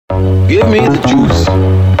Give me the juice.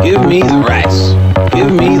 Give me the rice.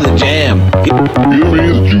 Give me the jam. Give me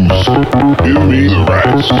the juice. Give me the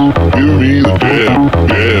rice. Give me the jam.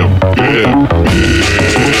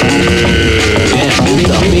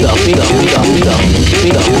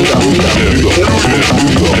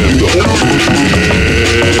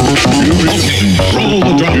 Roll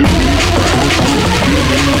the drum.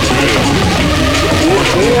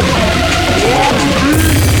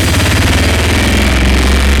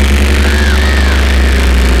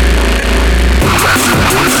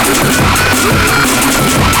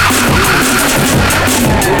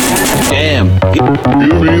 Jam. Give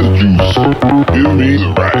me the juice. Give me the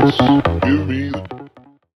rice. Give me the...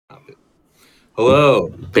 Hello,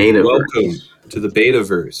 Betaverse. welcome to the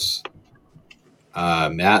Betaverse.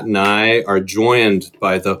 Matt and I are joined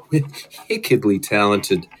by the wickedly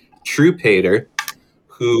talented Troupator,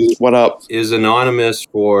 who What up? is anonymous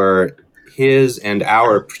for his and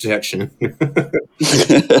our protection. And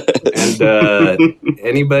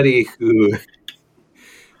anybody who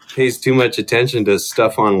pays too much attention to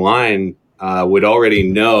stuff online would already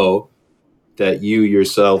know that you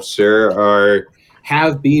yourself, sir,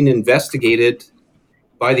 have been investigated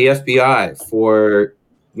by the FBI for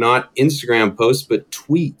not Instagram posts but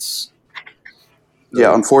tweets.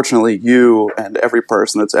 Yeah, unfortunately, you and every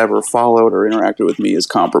person that's ever followed or interacted with me is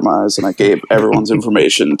compromised, and I gave everyone's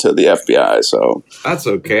information to the FBI, so... That's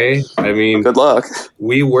okay. I mean, good luck.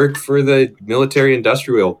 we work for the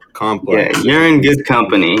military-industrial complex. Yeah, you're in good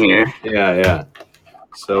company here. Yeah.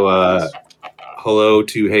 So, hello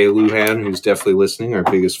to Hey Luhan, who's definitely listening, our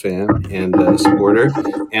biggest fan and supporter,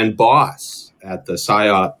 and boss at the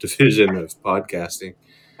PSYOP division of podcasting.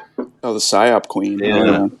 Oh, the PSYOP queen.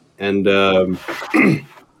 Yeah. And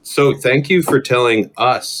so thank you for telling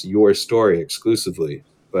us your story exclusively.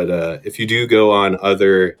 But if you do go on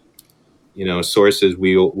other, sources,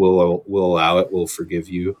 we'll allow it. We'll forgive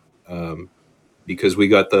you because we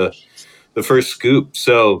got the first scoop.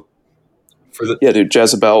 So yeah, dude,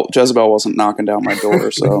 Jezebel wasn't knocking down my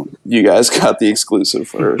door, so you guys got the exclusive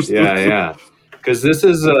first. Yeah. Because this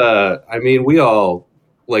is, we all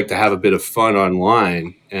like to have a bit of fun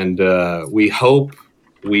online, and we hope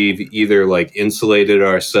we've either insulated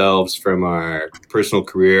ourselves from our personal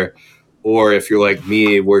career, or if you're like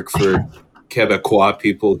me, work for Quebecois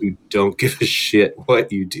people who don't give a shit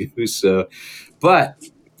what you do. So, but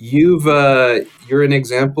you're an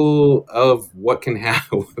example of what can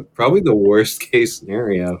happen. Probably the worst case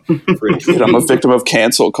scenario for a Dude, I'm a victim of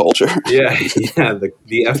cancel culture. Yeah, the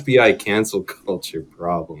FBI cancel culture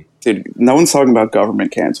problem. Dude, no one's talking about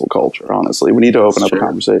government cancel culture, honestly. We need to open up a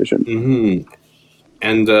conversation. Mm-hmm.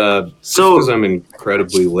 And because I'm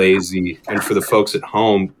incredibly lazy, and for the folks at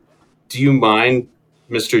home, do you mind,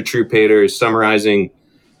 Mr. Troupator, summarizing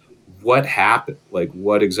what happened?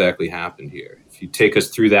 What exactly happened here? If you take us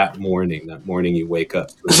through that morning you wake up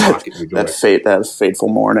to a knock at your door. that fateful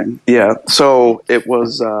morning. Yeah, so it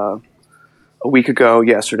was a week ago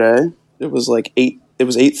yesterday. It was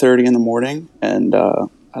 8:30 in the morning, and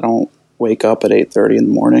I don't wake up at 8:30 in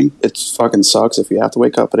the morning. It fucking sucks if you have to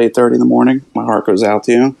wake up at 8:30 in the morning. My heart goes out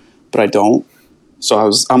to you, but I don't.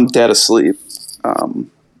 So I'm dead asleep, and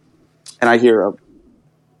I hear a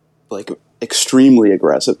extremely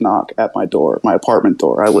aggressive knock at my door, my apartment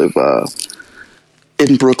door. I live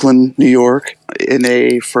in Brooklyn, New York, in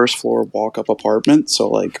a first floor walk-up apartment.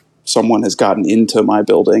 So someone has gotten into my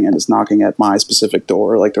building and is knocking at my specific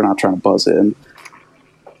door. They're not trying to buzz in.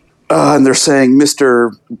 And they're saying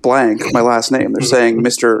Mr. Blank, my last name. They're saying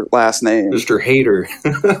Mr. Last name. Mr. Hater.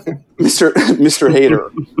 Mr. Hater.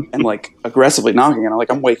 And aggressively knocking. And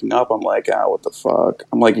I'm waking up. I'm like, what the fuck?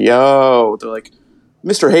 I'm like, yo. They're like,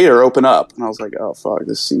 Mr. Hater, open up. And I was like, oh fuck,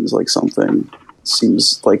 this seems like something.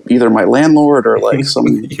 Seems like either my landlord or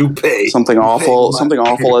something awful. Something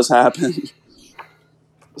awful has happened.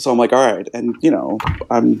 So I'm like, all right. And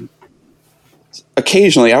I'm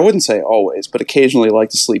occasionally, I wouldn't say always, but occasionally like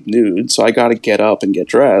to sleep nude. So I got to get up and get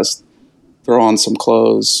dressed, throw on some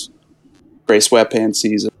clothes, gray sweatpants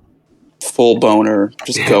season, full boner,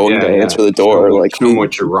 just go and answer the door. Show them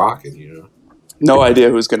what you're rocking, No idea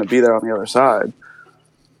who's going to be there on the other side.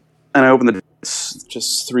 And I open the door,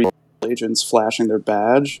 just 3 agents flashing their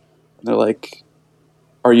badge. And they're like,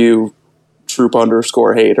 are you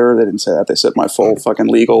Troop_Hater? They didn't say that. They said my full fucking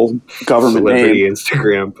legal government Celebrity name.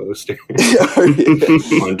 Instagram poster.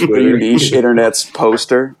 On Twitter. Are you niche internet's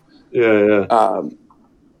poster? Yeah. And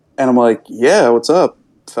I'm like, yeah, what's up,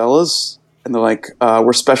 fellas? And they're like,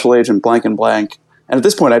 we're Special Agent blank and blank. And at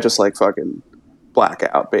this point, I just fucking black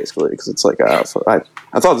out, basically, because it's I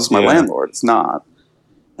thought this was my landlord. It's not.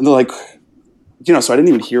 And they're like, so I didn't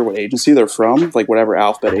even hear what agency they're from, like whatever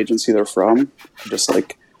alphabet agency they're from. Just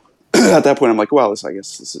like at that point, I'm like, well, I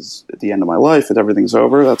guess this is at the end of my life and everything's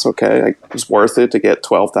over. That's okay. It was worth it to get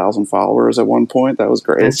 12,000 followers at one point. That was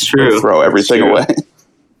great. That's true. Throw everything away.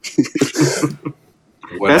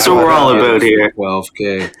 That's what we're all about here.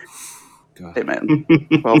 12K. God. Hey man,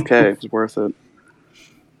 12K is worth it.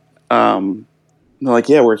 They're like,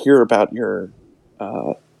 yeah, we're here about your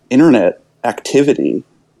internet activity.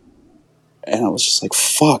 And I was just like,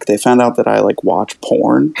 fuck, they found out that I like watch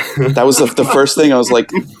porn. That was the first thing I was like,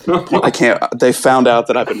 I can't. They found out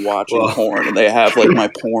that I've been watching porn and they have like my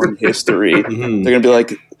porn history. Mm-hmm. They're going to be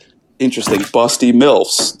like, interesting, busty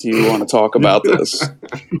MILFs. Do you want to talk about this?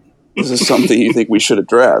 This is something you think we should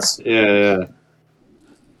address. Yeah.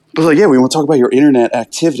 But like, yeah, we want to talk about your internet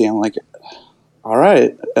activity. I'm like, all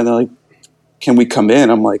right. And they're like, can we come in?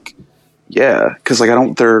 I'm like, yeah. Because like,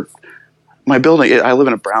 my building, I live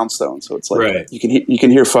in a brownstone, so it's like you can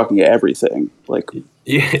hear fucking everything. Like,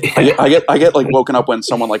 I get like woken up when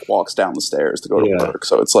someone like walks down the stairs to go to work.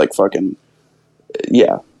 So it's like fucking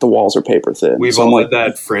the walls are paper thin. We've all had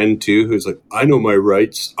that friend too who's like, I know my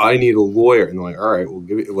rights. I need a lawyer, and they're like, all right, we'll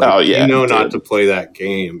give it. Like, not to play that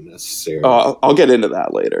game necessarily. I'll get into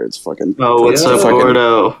that later. It's fucking. Oh, what's up,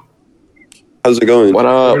 Gordo? How's it going? What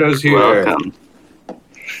up? Gordo's here. Welcome.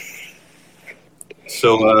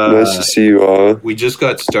 So nice to see you all. We just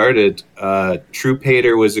got started. Troop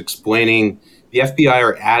Hater was explaining the FBI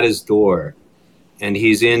are at his door, and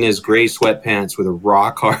he's in his gray sweatpants with a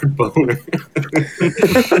rock hard boner.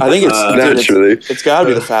 I think it's got to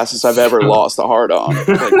be the fastest I've ever lost a hard on.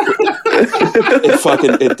 Like,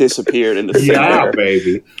 it disappeared into thin air.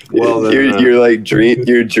 Baby. Well, then,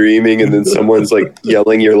 you're dreaming, and then someone's like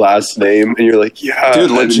yelling your last name, and you're like, yeah,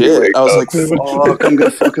 dude, legit. I was like, fuck, I'm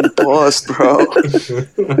gonna fucking bust, bro.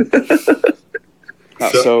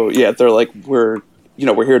 So they're like, we're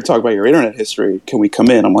here to talk about your internet history. Can we come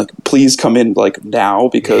in? I'm like, please come in like now,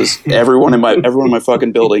 because everyone in my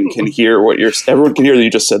fucking building can hear everyone can hear that you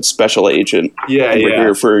just said special agent. Yeah, and we're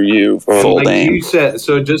here for you, full like name. You said,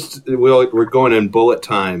 so just we're going in bullet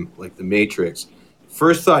time, like the Matrix.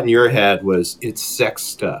 First thought in your head was it's sex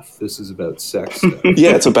stuff. This is about sex stuff.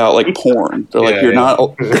 Yeah, it's about like porn. They're like, you're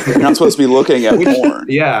not supposed to be looking at porn.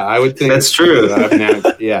 Yeah, I would think that's true.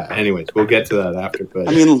 Anyways, we'll get to that after. But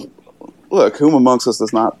I mean, look, whom amongst us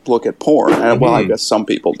does not look at porn? And, well, I guess some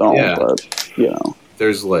people don't, but,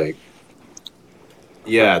 There's like,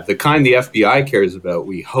 the kind the FBI cares about,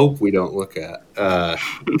 we hope we don't look at.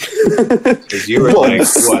 Because you were like,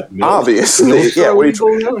 what? Obviously. Yeah, what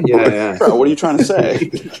are you trying to say?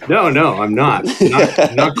 No, I'm not.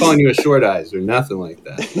 I'm not calling you a short eyes or nothing like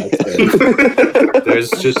that. There's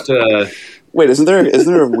just Wait, isn't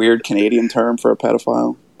there a weird Canadian term for a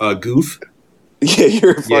pedophile? Goof? Yeah,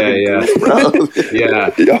 you're a fucking goof, bro.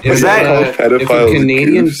 Is that if a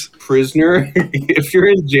Canadian prisoner, if you're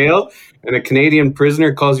in jail and a Canadian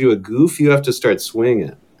prisoner calls you a goof, you have to start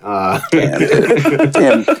swinging.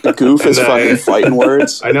 Damn, goof is fucking fighting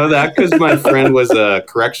words. I know that because my friend was a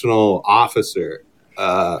correctional officer.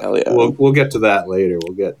 Hell yeah. We'll get to that later.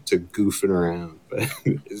 We'll get to goofing around. But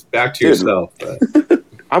it's back to yourself. But.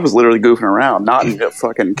 I was literally goofing around, not in a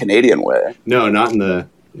fucking Canadian way. No, not in the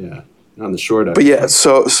short eye. But yeah,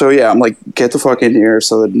 so I'm like, get the fuck in here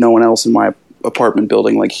so that no one else in my apartment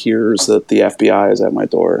building like hears that the FBI is at my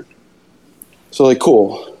door. So like,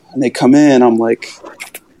 cool. And they come in, I'm like,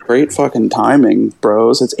 great fucking timing,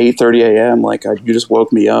 bros. It's 8:30 a.m. Like, you just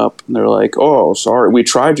woke me up. And they're like, oh, sorry. We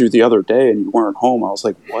tried you the other day and you weren't home. I was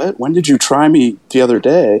like, what? When did you try me the other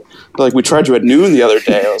day? They're like, we tried you at noon the other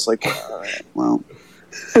day. I was like, all right, well,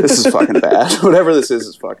 this is fucking bad. Whatever this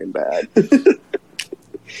is fucking bad.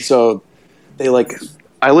 So they like,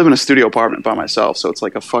 I live in a studio apartment by myself, so it's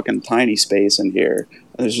like a fucking tiny space in here.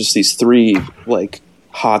 And there's just these three like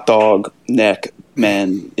hot dog neck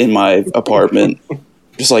men in my apartment,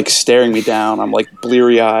 just like staring me down. I'm like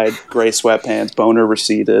bleary eyed, gray sweatpants, boner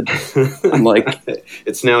receded. I'm like,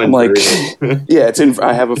 it's now. I'm like, yeah, it's in.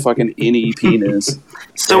 I have a fucking innie penis.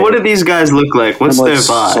 So what do these guys look like? What's their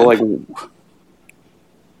vibe? So like,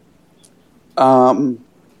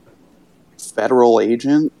 federal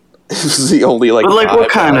agent is the only like. But like,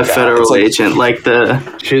 what kind of federal agent? Like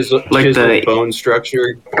the chisel bone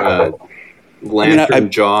structure,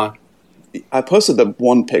 lantern jaw. I posted the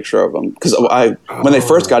one picture of them because when they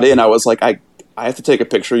first got in, I was like, I have to take a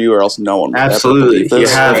picture of you or else no one will absolutely ever believe this.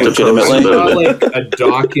 You have to legitimately. Like a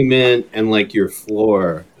document and like your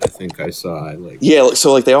floor. I think I saw.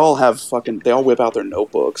 So like they all whip out their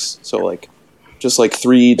notebooks. So like, just like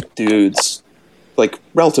three dudes, like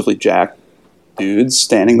relatively jacked dudes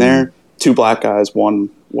standing there. Two black guys,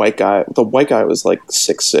 one white guy. The white guy was like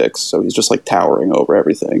 6'6", so he's just like towering over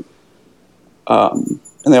everything.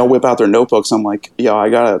 And they all whip out their notebooks. I'm like, yo,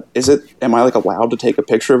 am I like allowed to take a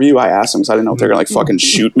picture of you? I asked them because I didn't know if they're gonna like fucking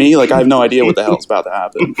shoot me. Like I have no idea what the hell's about to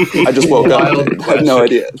happen. I just woke up. I have no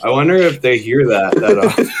idea. I wonder if they hear that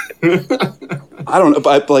often. I don't know,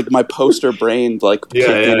 but like my poster brain like kicked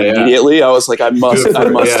in yeah. immediately. I was like, I must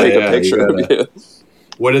take a picture of you.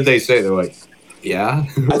 What did they say? They're like, yeah.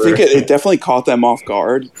 I think it definitely caught them off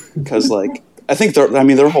guard because like I think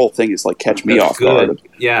their whole thing is like catch me off guard.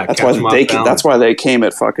 Yeah, that's why they came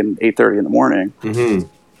at fucking 8:30 in the morning. Mm-hmm.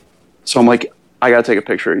 So I'm like, I gotta take a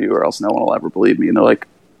picture of you, or else no one will ever believe me. And they're like,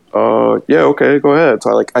 yeah, okay, go ahead.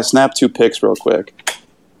 So I snapped 2 pics real quick,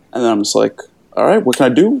 and then I'm just like, all right, what can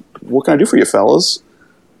I do? What can I do for you, fellas?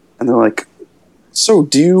 And they're like, so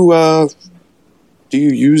do you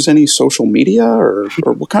use any social media, or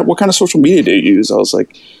what kind of social media do you use? I was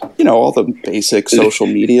like, all the basic social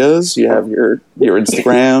medias. You have your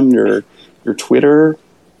Instagram, your Twitter,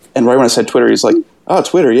 and right when I said Twitter, he's like, oh,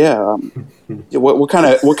 Twitter, yeah. What kind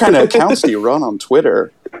of accounts do you run on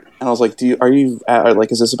Twitter? And I was like,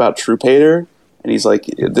 is this about True-Pater? And he's like,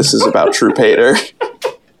 this is about True-Pater.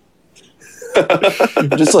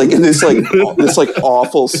 Just like this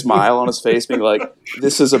awful smile on his face, being like,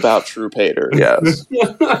 "This is about True-Pater." Yes.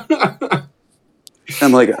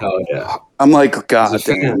 I'm like, oh yeah. I'm like, God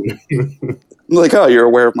damn. I'm like, oh, you're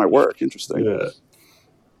aware of my work. Interesting. Yeah.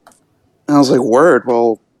 And I was like, word.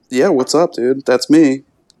 Well, yeah. What's up, dude? That's me.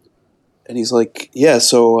 And he's like, yeah.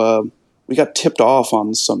 So we got tipped off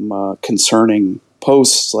on some concerning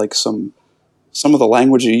posts, like some of the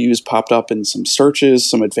language you use popped up in some searches,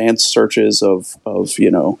 some advanced searches of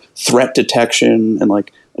threat detection, and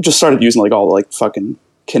like I just started using like all like fucking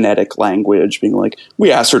kinetic language, being like, we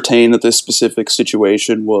ascertain that this specific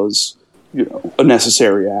situation was a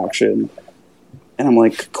necessary action. And I'm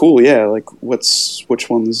like, cool, yeah, like which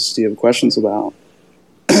ones do you have questions about?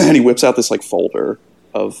 And he whips out this like folder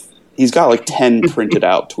he's got like 10 printed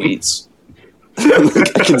out tweets.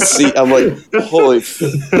 I can see. I'm like, holy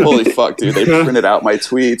fuck, dude! They printed out my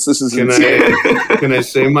tweets. This is insane. Can I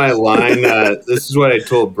say my line? This is what I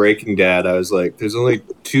told Breaking Dad. I was like, "There's only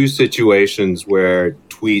 2 situations where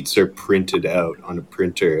tweets are printed out on a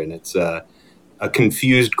printer, and it's a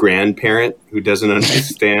confused grandparent who doesn't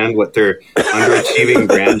understand what their underachieving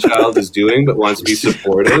grandchild is doing, but wants to be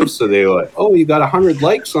supportive. So they like, oh, you got 100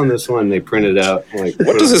 likes on this one. They print it out. I'm like,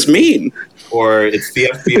 what does this mean? Or it's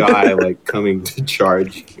the FBI like coming to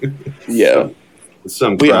charge you. Yeah.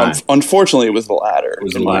 Some crime. Unfortunately, it was the latter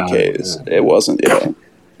in my case. Yeah. It wasn't. Yeah.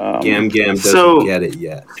 Gam doesn't get it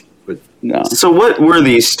yet. But no. So what were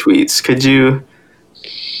these tweets? Could you?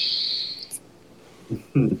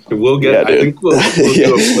 We'll get. I think we'll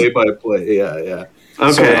do a play-by-play. Yeah.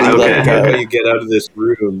 Okay. So how you get out of this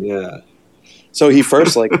room? Yeah. So he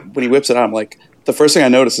first when he whips it out, I'm like, the first thing I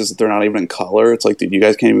notice is that they're not even in color. It's like, dude, you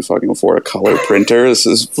guys can't even fucking afford a color printer. This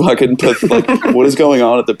is fucking like, what is going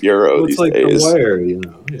on at the bureau these days? It's like The Wire,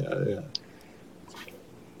 Yeah.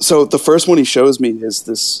 So the first one he shows me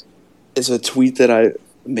is a tweet that I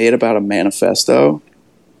made about a manifesto,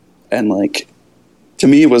 and like, to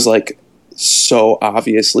me, it was like so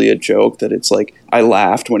obviously a joke that it's like I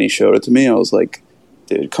laughed when he showed it to me. I was like,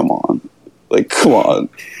 dude, come on.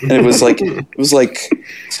 And it was like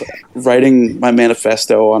writing my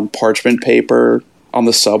manifesto on parchment paper on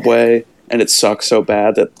the subway, and it sucks so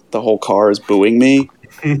bad that the whole car is booing me.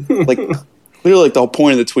 Like, clearly, like, the whole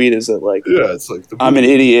point of the tweet is that like, it's like I'm an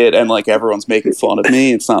idiot and like everyone's making fun of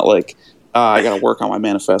me. It's not like I gotta work on my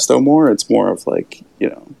manifesto more. It's more of like,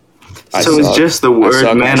 So is just the word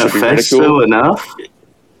manifesto enough?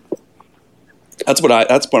 That's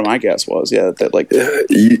what my guess was. Yeah, that like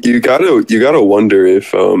you gotta wonder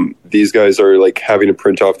if these guys are like having to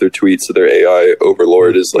print off their tweets so their AI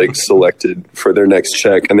overlord is like selected for their next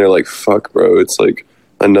check, and they're like, "Fuck, bro, it's like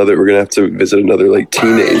we're gonna have to visit another like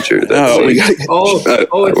teenager." That's we have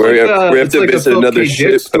to visit another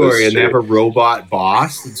shit story, and they have a robot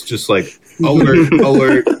boss. It's just like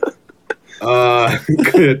alert.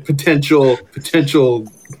 Potential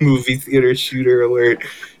movie theater shooter alert.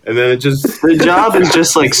 And then the job is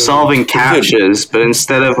just like solving captchas, but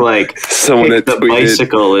instead of like someone pick the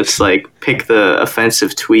bicycle, it's like pick the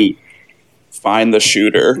offensive tweet. Find the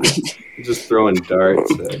shooter. Just throwing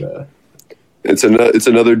darts at It's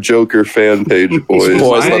another Joker fan page, boys.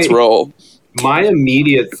 Let's roll. My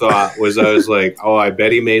immediate thought was, I was like, oh, I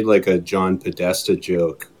bet he made like a John Podesta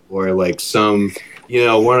joke, or like some,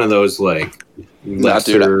 one of those like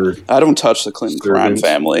lesser. Dude, I don't touch the Clinton crime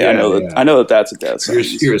family. Yeah, I know that that's a death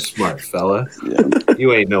sentence. You're a smart fella. Yeah.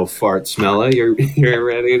 You ain't no fart smeller. You're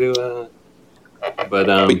ready to.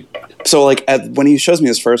 But So like when he shows me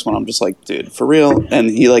his first one, I'm just like, dude, for real. And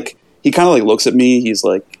he kind of like looks at me. He's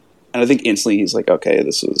like, and I think instantly he's like, okay,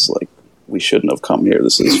 this is like, we shouldn't have come here.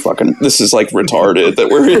 This is like retarded that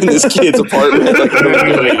we're in this kid's apartment.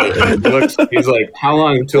 he's like, how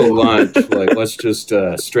long until lunch? Like, let's just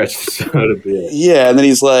stretch this out a bit. Yeah, and then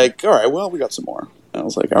he's like, all right, well, we got some more. And I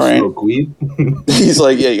was like, all right. Smoke weed? He's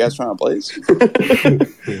like, yeah, you guys trying to blaze?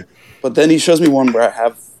 But then he shows me one where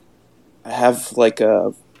I have like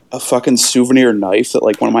a fucking souvenir knife that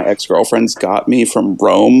like one of my ex-girlfriends got me from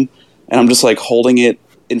Rome, and I'm just like holding it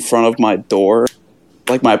in front of my door,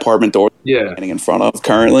 like my apartment door. Yeah. Standing in front of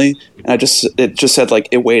currently, and it just said like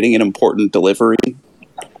awaiting an important delivery,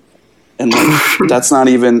 and like that's not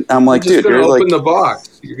even. I'm like, dude, you're open like the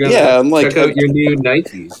box. You're gonna I'm like, check out your new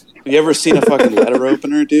Nikes. You ever seen a fucking letter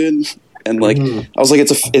opener, dude? And like, I was like,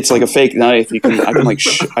 it's like a fake knife.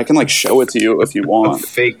 I can like show it to you if you A want.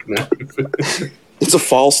 fake knife. It's a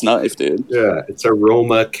false knife, dude. Yeah, it's a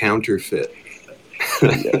Roma counterfeit.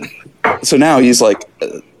 Yeah. So now he's like,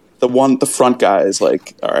 the front guy is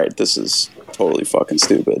like, all right, this is totally fucking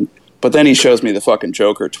stupid. But then he shows me the fucking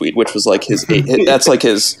Joker tweet, which was like his that's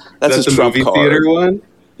his trump movie card. Theater one.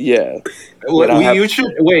 Yeah. We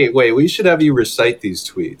should have you recite these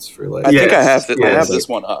tweets for like. I think I have I have this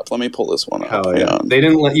one up. Let me pull this one up. Oh, yeah. They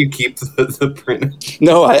didn't let you keep the print.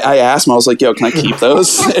 No, I asked him. I was like, "Yo, can I keep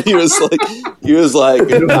those?" And he was like,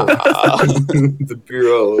 nah. The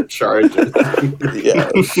bureau charges. Yeah,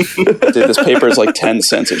 dude, this paper is like 10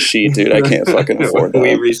 cents a sheet, dude. I can't fucking afford that.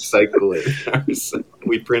 We recycle it.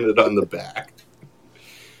 We print it on the back.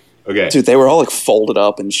 Okay. Dude, they were all like folded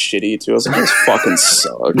up and shitty too. I was like, this fucking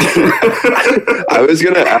sucks. I was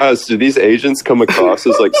gonna ask, do these agents come across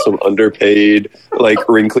as like some underpaid, like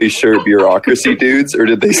wrinkly shirt bureaucracy dudes, or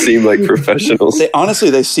did they seem like professionals?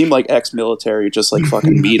 They seem like ex-military, just like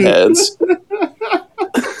fucking meatheads.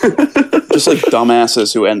 Just like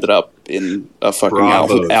dumbasses who ended up in a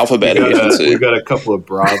fucking alphabet agency. We got a couple of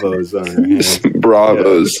bravos on our hands.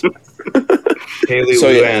 Bravos. Yeah. Haley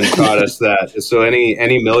Luan taught us that. So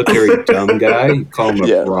any military dumb guy, you call him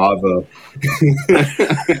a bravo.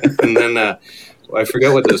 And then I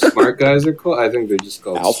forget what the smart guys are called. I think they're just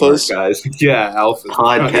called alphas. Smart guys. Yeah, alphas.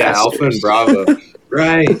 Podcasters. Yeah, alpha and bravo.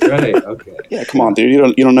 Right. Okay. Yeah, come on, dude. You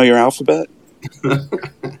don't know your alphabet?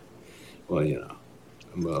 Well, you know.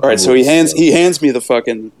 All right, so he hands me the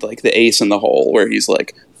fucking like the ace in the hole where he's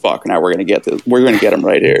like, "Fuck, now we're gonna get this. We're gonna get him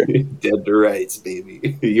right here." Dead to rights,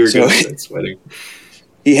 baby. You're gonna start sweating.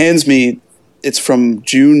 He hands me. It's from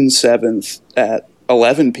June 7th at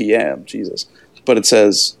 11 p.m. Jesus, but it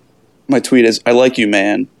says, my tweet is, "I like you,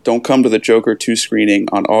 man. Don't come to the Joker 2 screening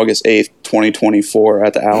on August 8th, 2024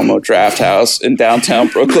 at the Alamo Draft House in downtown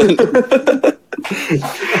Brooklyn."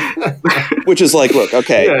 Which is like, look,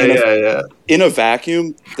 okay, in a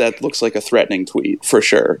vacuum, that looks like a threatening tweet for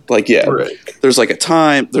sure. Like, right. There's like a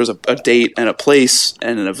time, there's a date and a place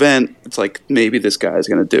and an event. It's like maybe this guy's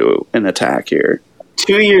gonna do an attack here.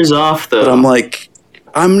 2 years off though. But I'm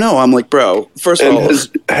like, bro. First of all,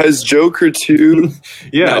 has Joker 2?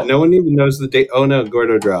 No one even knows the date. Oh no,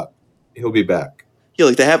 Gordo dropped. He'll be back. Yeah,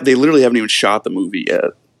 like they literally haven't even shot the movie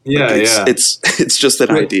yet. It's just an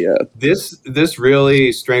idea. This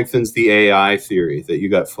really strengthens the AI theory that you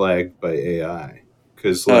got flagged by AI.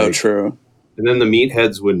 True. And then the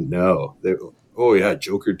meatheads wouldn't know.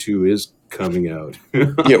 Joker 2 is coming out.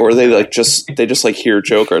 Yeah, or they just like hear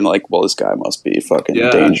Joker and like, well, this guy must be fucking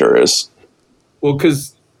dangerous. Well,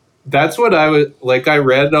 because that's what I was like. I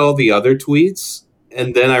read all the other tweets,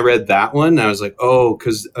 and then I read that one. And I was like, oh,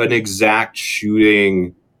 because an exact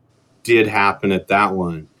shooting did happen at that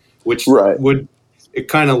one. Which it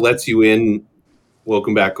kind of lets you in.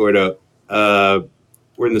 Welcome back, Gordo.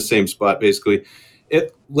 We're in the same spot, basically.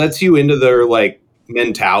 It lets you into their like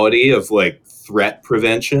mentality of like threat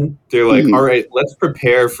prevention. They're like, all right, let's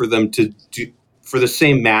prepare for them to do for the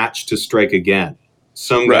same match to strike again.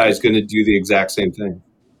 Some guy's going to do the exact same thing.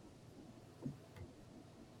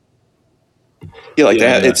 Yeah, like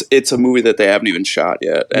that. It's a movie that they haven't even shot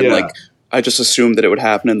yet, and like. I just assumed that it would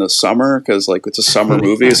happen in the summer because, like, it's a summer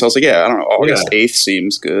movie. So I was like, I don't know, August 8th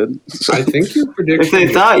seems good. I think your prediction... If they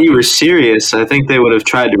thought you were serious, I think they would have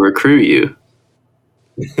tried to recruit you.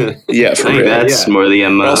 Yeah, for real. That's more the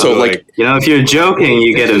MO. Also, like, if you're joking,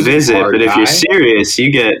 you get a visit. But if you're serious, you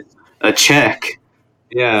get a check.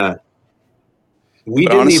 Yeah. We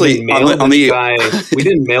didn't even mail this guy. We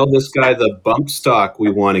didn't mail this guy the bump stock we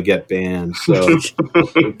want to get banned. So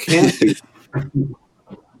it can't be...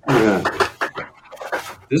 Yeah.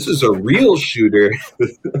 This is a real shooter.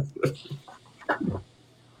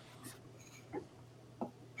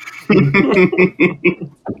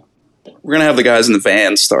 We're gonna have the guys in the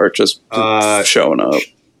van start just showing up.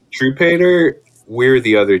 Troop Hater, we're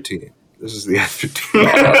the other team. This is the other team.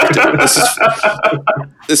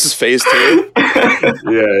 This is phase 2.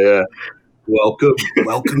 Yeah. Welcome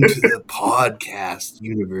to the podcast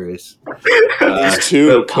universe. Phase 2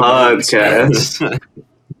 The podcast.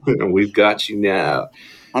 We've got you now.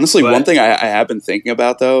 Honestly, one thing I have been thinking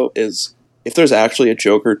about, though, is if there's actually a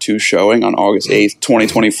Joker 2 showing on August 8th,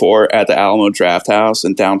 2024 at the Alamo Draft House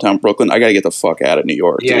in downtown Brooklyn, I gotta get the fuck out of New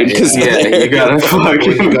York, dude. You gotta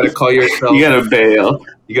call yourself. You gotta bail.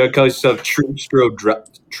 You gotta call yourself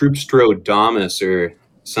Troopstrodamus or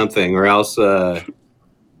something, or else,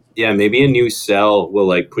 maybe a new cell will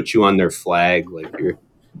like put you on their flag, like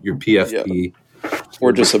your PFP. Yeah.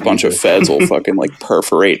 Or just a bunch of feds will fucking like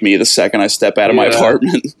perforate me the second I step out of my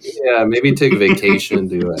apartment. Yeah, maybe take a vacation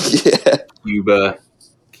to Cuba.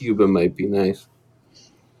 Cuba might be nice.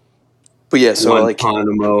 But yeah, so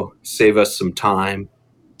Guantanamo, save us some time.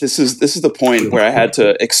 This is the point where I had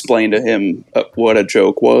to explain to him what a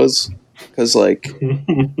joke was, because like,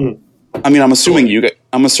 I mean, I'm assuming you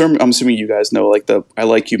guys know like the "I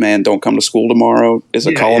like you, man, don't come to school tomorrow" is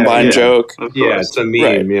a Columbine joke. Yeah, it's a meme.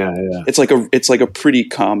 Right. Yeah. It's like a pretty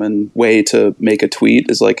common way to make a tweet.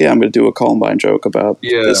 Is like, yeah, I'm going to do a Columbine joke about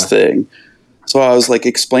this thing. So I was like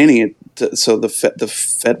explaining it. So the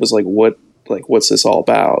Fed was like, what's this all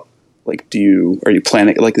about? Like, are you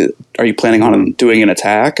planning on doing an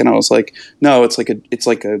attack? And I was like, no, it's like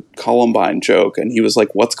a Columbine joke. And he was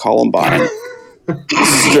like, what's Columbine?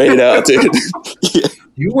 Straight out, dude. Yeah.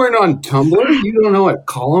 You weren't on Tumblr? You don't know what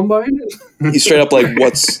Columbine is? He straight up like,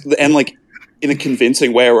 and like in a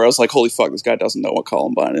convincing way where I was like, holy fuck, this guy doesn't know what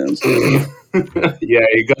Columbine is. Yeah,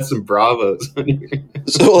 you got some bravos.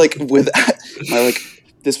 So like with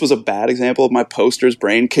this was a bad example of my poster's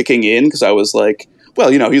brain kicking in, because I was like,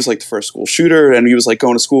 well, he was like the first school shooter, and he was like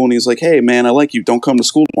going to school, and he was like, hey man, I like you, don't come to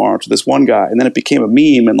school tomorrow, to this one guy. And then it became a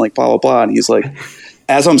meme and like blah blah blah, and he's like,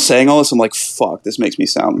 as I'm saying all this, I'm like, fuck, this makes me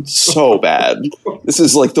sound so bad. This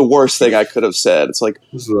is like the worst thing I could have said. It's like,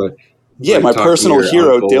 my personal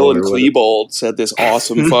hero Dylan Klebold said this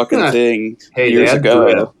awesome fucking thing years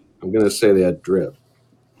ago. Drip. I'm gonna say they had drip.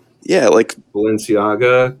 Yeah, like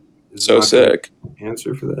Balenciaga is so sick.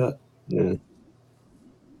 Answer for that. Yeah.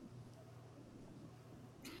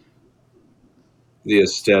 The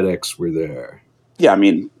aesthetics were there. Yeah, I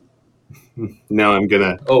mean, now I'm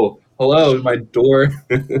gonna. Oh, hello, my door.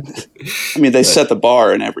 I mean, they set the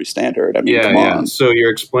bar in every standard. I mean, come on. So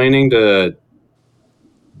you're explaining to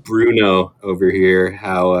Bruno over here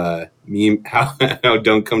how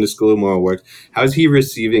don't come to school tomorrow works. How's he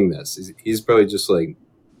receiving this? He's probably just like.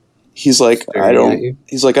 He's like, I don't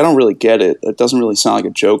really get it. It doesn't really sound like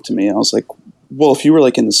a joke to me. I was like, well, if you were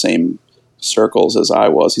like in the same circles as I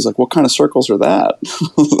was, he's like, what kind of circles are that? I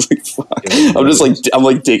was like, fuck. Yeah, I'm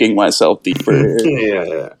like digging myself deeper here.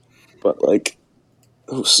 Yeah. But like,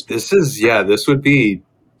 this would be,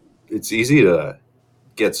 it's easy to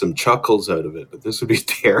get some chuckles out of it, but this would be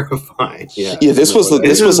terrifying. Yeah, this was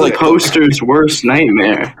like poster's worst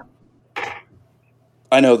nightmare.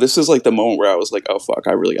 I know, this is like the moment where I was like, oh fuck,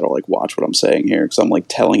 I really gotta like watch what I'm saying here, because I'm like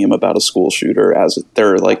telling him about a school shooter as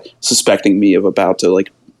they're like suspecting me of about to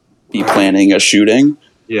like be planning a shooting.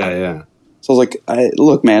 Yeah. So I was like,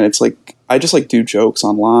 look, man, it's like I just like do jokes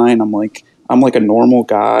online. I'm like a normal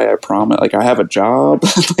guy. I promise. Like I have a job.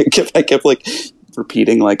 I kept like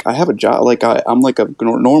repeating like I have a job. Like I'm like a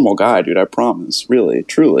normal guy, dude. I promise. Really,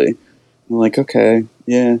 truly. I'm like, okay,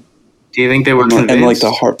 yeah. Do you think they were convinced? And like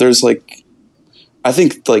the heart, there's like, I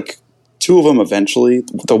think like two of them eventually.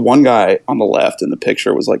 The one guy on the left in the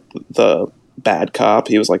picture was like the bad cop.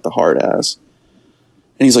 He was like the hard ass.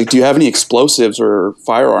 And he's like, do you have any explosives or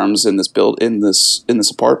firearms in this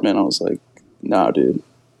apartment? I was like, no, dude.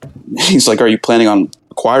 He's like, are you planning on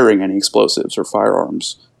acquiring any explosives or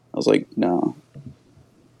firearms? I was like, no.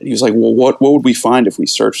 And he was like, well, what would we find if we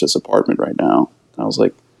searched this apartment right now? And I was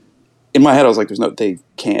like, in my head, I was like, they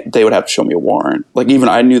would have to show me a warrant. Like, even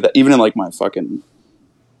I knew that, even in like my fucking,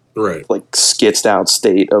 like skitzed out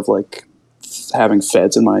state of like, having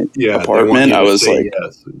feds in my apartment, I was like,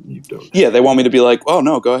 yes, you don't. Yeah, they want me to be like, oh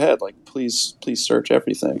no, go ahead, like please search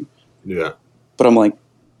everything. Yeah, but I'm like,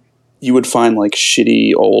 you would find like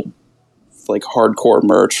shitty old like hardcore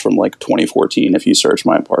merch from like 2014 if you search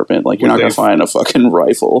my apartment. Like, you're not gonna find a fucking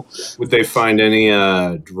rifle. Would they find any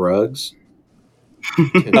drugs?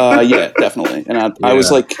 Yeah, definitely. And I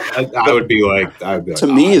was like, I would be like, to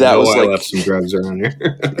me that was like, I left some drugs around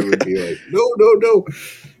here. I would be like, no.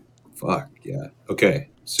 Fuck yeah. Okay.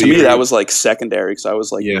 So to me, you're- that was like secondary because I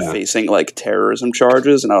was like Yeah. facing like terrorism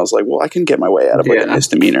charges, and I was like, well, I can get my way out of like a Yeah.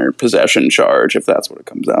 misdemeanor possession charge if that's what it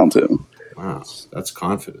comes down to. wow, that's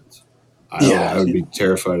confidence. Yeah. I would be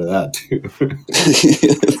terrified of that too.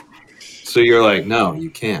 So you're like, no, you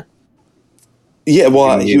can't. Yeah,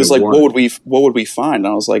 well, You he need was a like, warrant. what would we find? And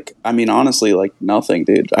I was like, I mean, honestly, like nothing,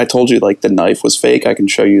 dude. I told you like the knife was fake. I can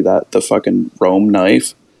show you that the fucking Rome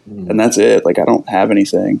knife, and that's it. Like I don't have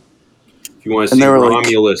anything. If you want to And see they were like-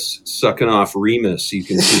 Romulus sucking off Remus, you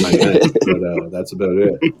can see my knife. But that's about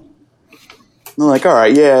it. And they're like, all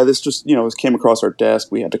right, yeah, this just this came across our desk.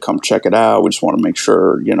 We had to come check it out. We just want to make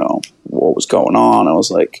sure what was going on. I was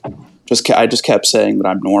like, I just kept saying that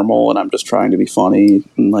I'm normal and I'm just trying to be funny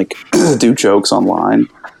and like do jokes online.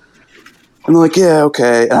 And they're like, yeah,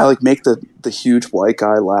 okay. And I like make the huge white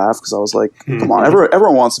guy laugh because I was like, come on,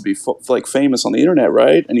 everyone wants to be like famous on the internet,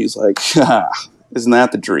 right? And he's like, isn't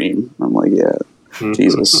that the dream? I'm like, yeah,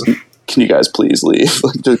 Jesus, can you guys please leave?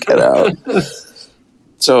 Like, just get out.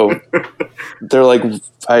 So they're like,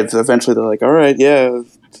 eventually they're like, all right, yeah,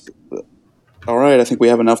 all right. I think we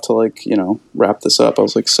have enough to like, wrap this up. I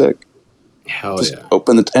was like, sick. Hell Just yeah.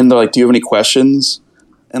 open it, and they're like, do you have any questions?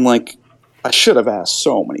 And like, I should have asked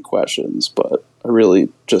so many questions, but I really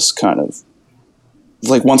just kind of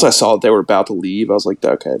like once I saw that they were about to leave, I was like,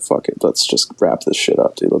 okay, fuck it, let's just wrap this shit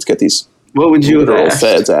up, dude. Let's get these What would you have literal asked?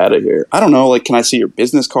 feds out of here. I don't know, like, can I see your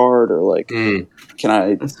business card or like, can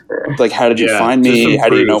I That's fair. like, how did you Yeah, find just me? some How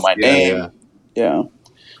do you know proof. my name? Yeah. Yeah.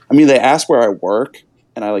 I mean, they asked where I work,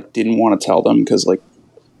 and I like didn't want to tell them because like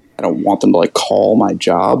I don't want them to like call my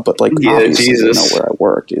job, but like Yeah, obviously they Jesus. know where I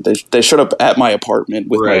work, dude. They showed up at my apartment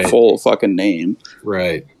with Right. my full fucking name.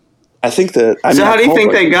 Right. I think that. I So mean, how I do you called,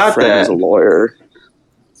 think like, they a got friend who's that? a lawyer.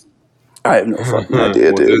 I have no fucking idea, Well,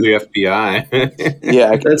 they're dude. the FBI.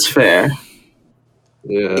 Yeah, That's fair.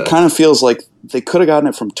 Yeah. it kind of feels like they could have gotten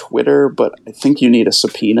it from Twitter, but I think you need a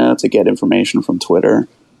subpoena to get information from Twitter.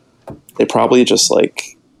 They probably just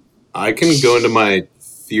like. I can go into my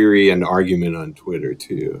theory and argument on Twitter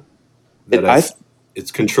too. That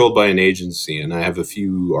it's controlled by an agency, and I have a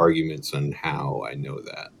few arguments on how I know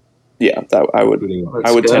that. Yeah, that I would. Including-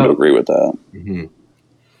 I would tend to go. agree with that. Mhm.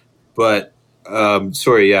 But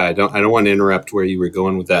sorry, yeah, I don't want to interrupt where you were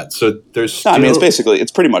going with that. So there's still, No, I mean,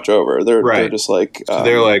 it's pretty much over. They're Right. just like. so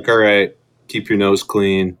they're like, all right, keep your nose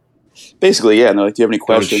clean. Basically, yeah. And they're like, do you have any Don't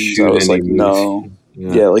questions? shoot I was any like, movies. no.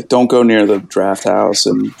 Yeah, like don't go near the draft house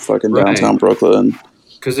in fucking Right. downtown Brooklyn.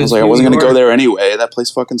 Because I was like, I wasn't gonna go there anyway. That place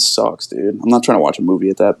fucking sucks, dude. I'm not trying to watch a movie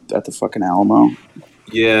at the fucking Alamo.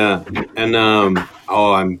 Yeah, and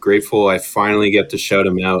I'm grateful I finally get to shout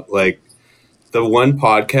him out. Like the one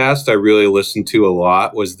podcast I really listened to a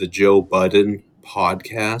lot was the Joe Budden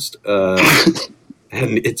podcast,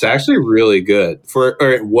 and it's actually really good. Or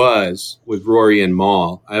it was with Rory and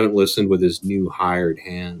Maul. I haven't listened with his new hired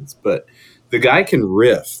hands, but the guy can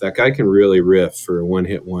riff. That guy can really riff for a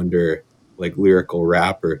one-hit wonder, like lyrical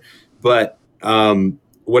rapper. But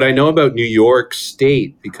what I know about New York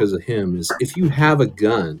State because of him is if you have a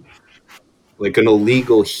gun, like an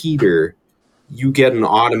illegal heater, you get an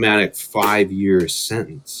automatic 5-year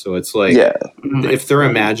sentence. So it's like, Yeah, if they're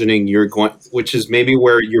imagining you're going, which is maybe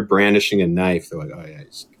where you're brandishing a knife, they're like, oh yeah,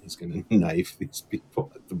 he's going to knife these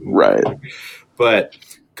people at the movie. right. But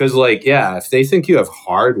because like, yeah, if they think you have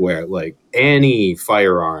hardware, like any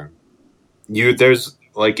firearm, there's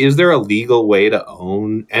like, is there a legal way to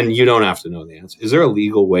own, and you don't have to know the answer, is there a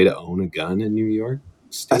legal way to own a gun in New York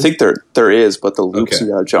State? I think there is, but the loops Okay.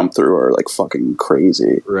 you gotta jump through are like fucking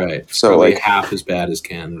crazy. Right. So, Probably like- half as bad as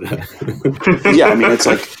Canada. Yeah, I mean, it's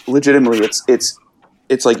like legitimately,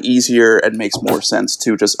 it's like easier and makes more sense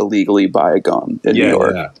to just illegally buy a gun in New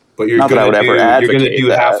York. Yeah. But you're Not that I would ever you're going to advocate do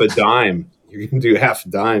that. half a dime. You're going to do half a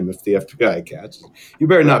dime if the FBI catches you. You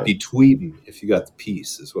better not Right. be tweeting if you got the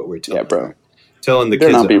piece, is what we're telling Yeah, bro. telling the Better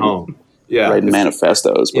kids not at be home. Yeah. Writing if-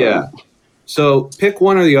 manifestos, bro. yeah. So pick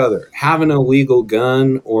one or the other. Have an illegal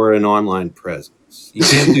gun or an online presence. You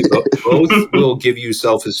can't do both. Both will give you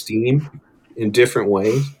self-esteem in different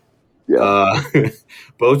ways. Yeah.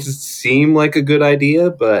 Both seem like a good idea,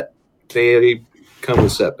 but they come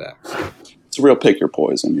with setbacks. It's a real pick your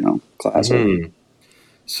poison, classic. Mhm.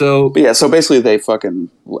 So But yeah, so basically they fucking,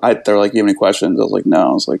 they're like, you have any questions? I was like, no.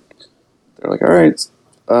 I was like, they're like, all right,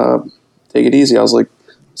 take it easy. I was like,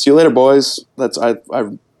 see you later, boys. I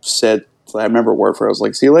said, I remember word for it. I was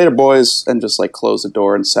like, see you later, boys. And just like closed the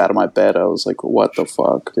door and sat on my bed. I was like, what the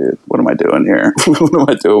fuck, dude? What am I doing here? What am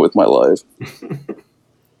I doing with my life?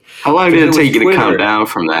 How long But did it it was take you to Twitter. come down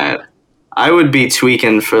from that? I would be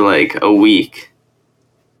tweaking for like a week.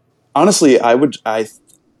 Honestly, I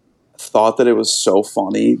thought that it was so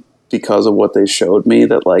funny because of what they showed me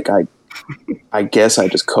that like I guess I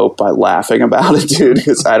just cope by laughing about it, dude.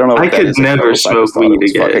 Because I don't know. I What that could is a never cope. I just smoke thought it weed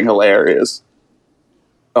was again. fucking hilarious.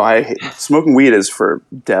 Oh, smoking weed is for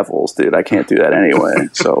devils, dude. I can't do that anyway.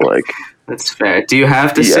 So like, That's fair. Do you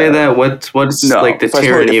have to say that? What's No, like the if I smoke-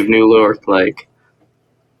 tyranny of New York like?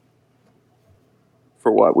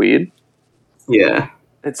 for what weed? Yeah.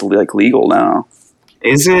 It's like legal now.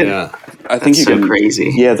 Is it? Yeah. I think That's you so can.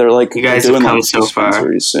 crazy. Yeah, they're like You guys they're have doing come like so far.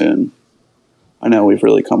 dispensaries soon. I know we've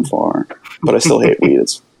really come far, but I still hate weed.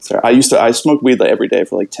 It's I smoked weed like every day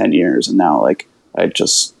for like 10 years, and now like I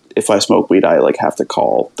just if I smoke weed, I like have to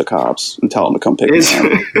call the cops and tell them to come pick me It's up.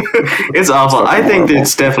 it's awful. I think horrible.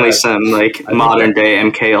 it's definitely some like think modern day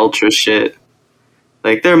MK Ultra shit.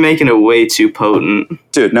 Like they're making it way too potent.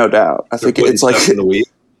 Dude, no doubt. I think Putting it's like stuff in the weed.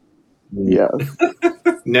 yeah,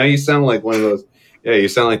 Now you sound like one of those. Yeah, you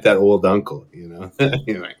sound like that old uncle. You know,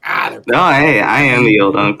 you're like they're No, I am the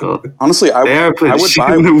old uncle. honestly, I They are putting would shit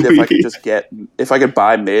buy in the weed if I weed. could just if I could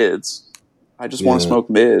buy mids. I just want to Yeah. smoke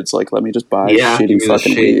mids. Like, let me just buy Yeah. shitty Give me the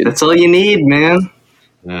fucking shade. weed. That's all you need, man.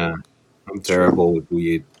 Yeah, I'm terrible with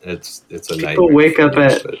weed. It's a nightmare. People wake for up me,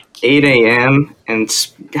 at but- 8 a.m. and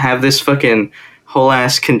have this fucking whole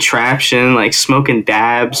ass contraption, like smoking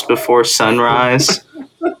dabs before sunrise.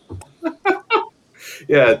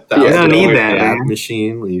 yeah, You don't need $1,000 that, dab man.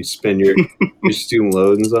 machine where you spend your student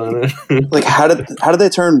loans on it. Like, how did they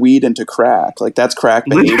turn weed into crack? Like, that's crack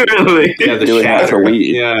behavior. Literally. Yeah, the Doing that shatter. for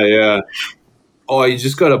weed. Yeah. Oh, you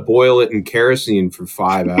just gotta boil it in kerosene for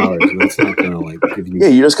 5 hours. And that's not gonna like give you Yeah,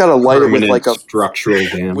 you just gotta light it with permanent like a structural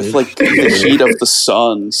damage. with like the heat of the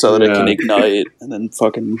sun so that it can Yeah. ignite, and then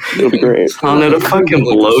fucking it'll be great. Oh no, the fucking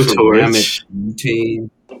Like a ceramic blowtorch. butane.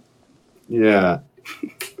 Yeah.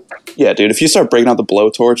 Yeah, dude. If you start breaking out the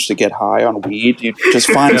blowtorch to get high on weed, you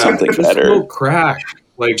just find something just better. Smoke crack.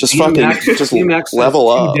 Like Just DMX, fucking- just DMX has level 2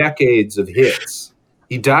 up. decades of hits.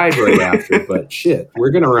 He died right after, but shit, we're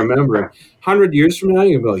gonna remember him. 100 years from now,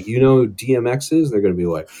 you're gonna be like, you know who DMX is? They're gonna be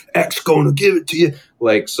like, X gonna give it to you.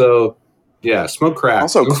 Like, so yeah, smoke crack.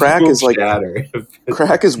 Also, Don't crack smoke is like- shatter.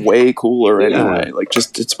 Crack is way cooler Yeah. anyway. Like,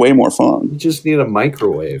 just it's way more fun. You just need a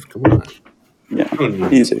microwave. Come on. Yeah, You don't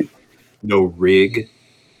need easy. no rig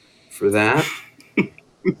for that.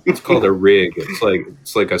 It's called a rig. It's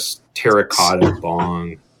like a terracotta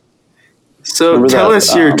bong. So Remember tell that,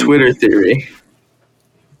 us your Twitter theory.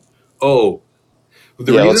 Oh,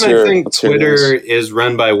 the Yeah, let's reason hear I it. think Let's hear Twitter this. is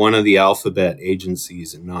run by one of the alphabet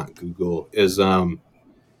agencies and not Google is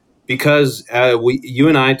because you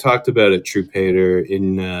and I talked about it, Troop Hater,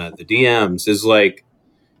 in the DMs. Is like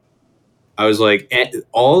I was like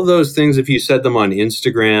all of those things. If you said them on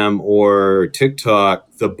Instagram or TikTok,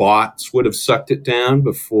 the bots would have sucked it down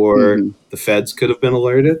before Mhm. the feds could have been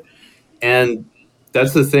alerted. And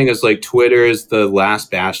that's the thing is like Twitter is the last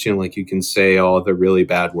bastion. Like you can say all the really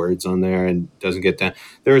bad words on there and it doesn't get down.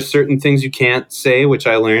 There are certain things you can't say, which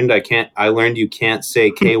I learned. I learned you can't say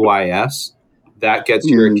KYS. That gets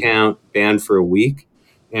your account banned for a week.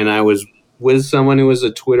 And I was with someone who was a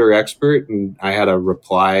Twitter expert, and I had a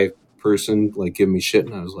reply person like give me shit,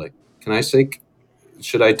 and I was like, "Can I say?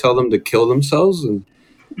 Should I tell them to kill themselves?" And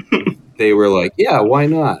they were like, "Yeah, why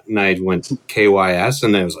not?" And I went KYS,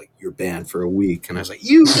 and I was like, "You're banned for a week." And I was like,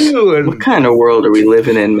 "You too." And What kind of world are we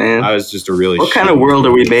living in, man? I was just a really What kind of shitty world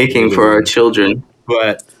are we kid making living for our in- children?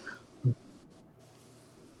 But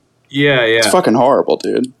yeah. It's fucking horrible,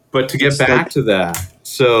 dude. But to get It's back like- to that,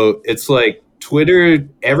 so it's like Twitter,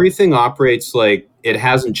 everything operates like it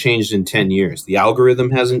hasn't changed in 10 years. The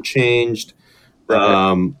algorithm hasn't changed.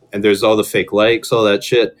 Right. And there's all the fake likes, all that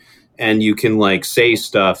shit. And you can like say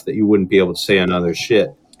stuff that you wouldn't be able to say on other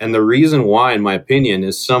shit. And the reason why, in my opinion,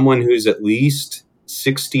 is someone who's at least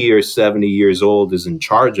 60 or 70 years old is in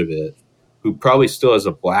charge of it, who probably still has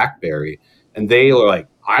a BlackBerry. And they are like,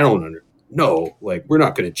 I don't know, like, we're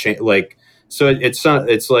not going to change. Like, so it's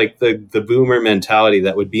like the boomer mentality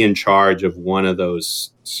that would be in charge of one of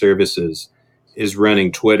those services is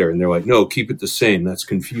running Twitter, and they're like, no, keep it the same. That's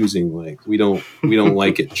confusing. Like we don't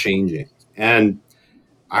like it changing. And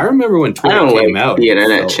I remember when I Twitter don't came like out, the it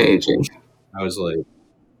internet felt like changing. bullshit. I was like,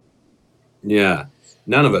 yeah,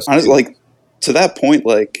 none of us. I was do. like, to that point,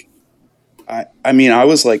 like, I mean, I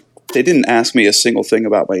was like, they didn't ask me a single thing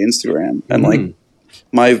about my Instagram, and like, Mhm.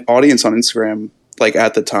 my audience on Instagram, like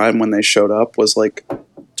at the time when they showed up, was like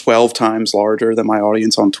 12 times larger than my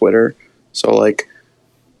audience on Twitter. So like,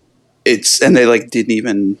 and they like didn't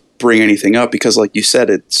even bring anything up because, like you said,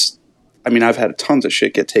 I mean, I've had tons of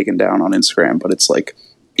shit get taken down on Instagram, but it's like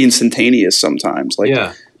instantaneous sometimes. Like,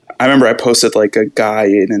 yeah, I remember I posted like a guy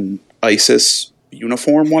in an ISIS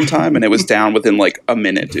uniform one time, and it was down within like a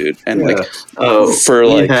minute, dude. And like for we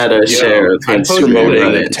like had a share of promoting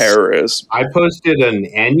riots. terrorists. I posted an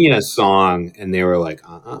Enya song, and they were like,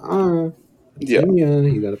 Yeah.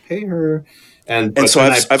 Enya, you got to pay her. But so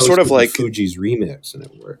then I've sort of posted like Fuji's remix, and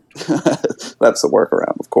it worked. that's the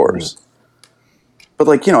workaround, of course. But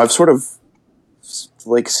like, you know, I've sort of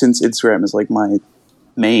like, since Instagram is like my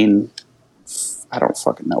main, I don't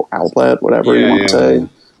fucking know, outlet, whatever you want to say,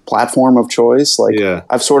 platform of choice. Like,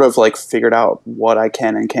 I've sort of like figured out what I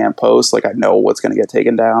can and can't post. Like, I know what's going to get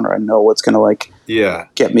taken down, or I know what's going to like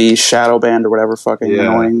get me shadow banned or whatever fucking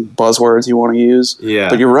annoying buzzwords you want to use. Yeah.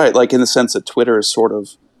 But you're right. Like, in the sense that Twitter is sort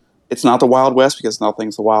of, it's not the Wild West because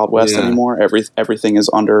nothing's the Wild West anymore. Everything is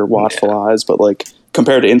under watchful eyes. But like,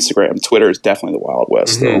 compared to Instagram, Twitter is definitely the Wild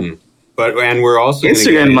West still. But and we're also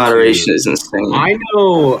Instagram moderation is insane.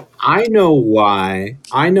 I know why,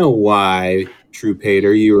 True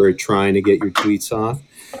Pater, you were trying to get your tweets off,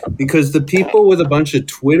 because the people with a bunch of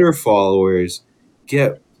Twitter followers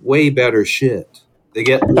get way better shit. They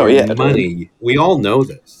get more money. Dude. We all know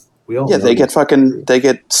this. They get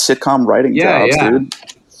sitcom writing jobs, dude.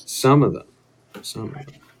 Some of them.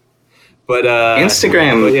 But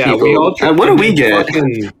Instagram people. We all what do we get?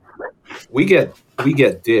 We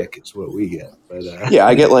get dick is what we get. But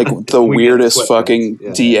I get like the weirdest fucking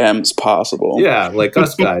DMs possible. Yeah, like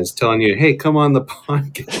us guys telling you, "Hey, come on the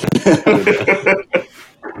podcast."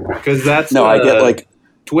 Because that's I get like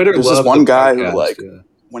Twitter. There's this one guy who like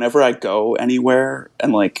whenever I go anywhere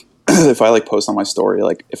and like if I like post on my story,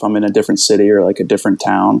 like if I'm in a different city or like a different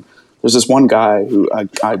town, there's this one guy who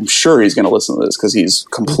I'm sure he's going to listen to this because he's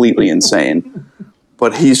completely insane.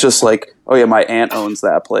 But he's just like, oh yeah, my aunt owns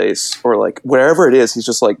that place. Or like, wherever it is, he's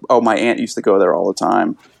just like, oh, my aunt used to go there all the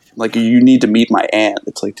time. Like, you need to meet my aunt.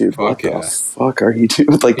 It's like, dude, what the fuck are you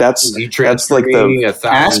doing? Like, that's like the...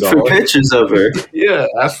 Ask for pictures of her. Yeah,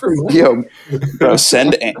 ask for money. Yo, bro,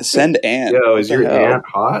 send aunt. Yo, is your aunt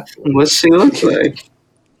hot? What's she look like?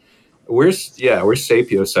 We're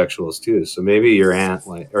sapiosexuals too. So maybe your aunt,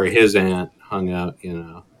 or his aunt, hung out,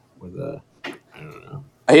 with a...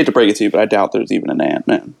 I hate to break it to you, but I doubt there's even an aunt,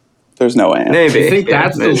 man. There's no aunt. Maybe. You think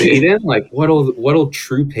that's the lead-in? Like, what'll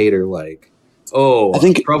True Pater like? Oh, I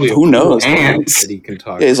think probably who knows? Ants. That he can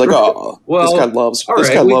talk. Yeah, he's like, oh, well, this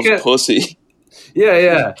guy loves pussy.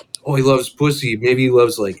 Yeah. Oh, he loves pussy. Maybe he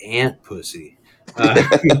loves like ant pussy.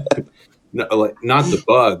 No, like not the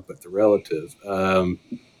bug, but the relative.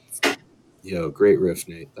 Great riff,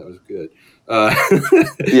 Nate. That was good.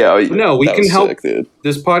 We can help. Sick, dude.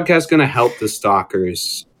 This podcast is going to help the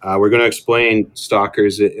stalkers. We're going to explain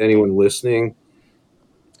stalkers. Anyone listening?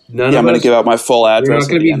 I'm going to give out my full address. We're not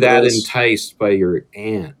going to be that enticed by your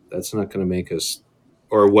aunt. That's not going to make us,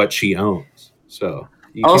 or what she owns. So.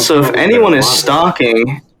 Also, if anyone is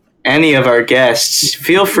stalking any of our guests,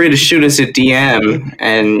 feel free to shoot us a DM,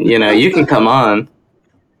 and you can come on.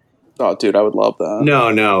 Oh, dude, I would love that.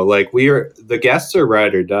 No. Like the guests are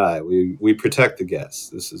ride or die. We protect the guests.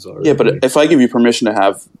 This is already. Yeah, but if I give you permission to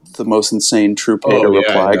have the most insane True Pater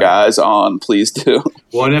reply guys on, please do.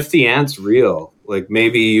 Well, and if the ant's real, like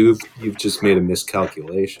maybe you've just made a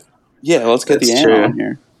miscalculation. Yeah, let's get the ant on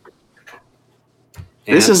here.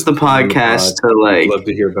 This is the podcast to love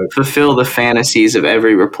to hear about fulfill the fantasies of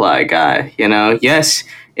every reply guy. Yes,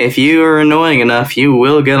 if you are annoying enough, you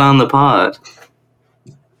will get on the pod.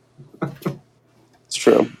 It's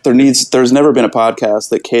true. There's never been a podcast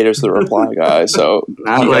that caters to the reply guy, so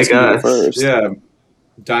not like us. First. Yeah,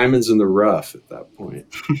 diamonds in the rough at that point.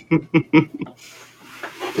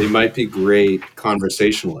 They might be great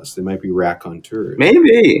conversationalists. They might be raconteurs.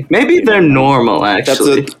 Maybe they're normal.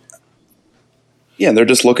 Actually, they're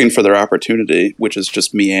just looking for their opportunity, which is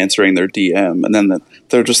just me answering their DM, and then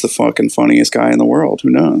they're just the fucking funniest guy in the world. Who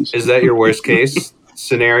knows? Is that your worst case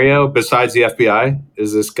scenario besides the FBI?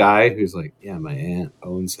 Is this guy who's like, yeah, my aunt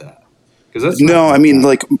owns that? Because that's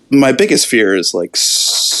like my biggest fear is like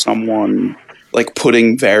someone like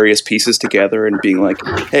putting various pieces together and being like,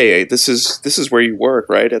 hey, this is where you work,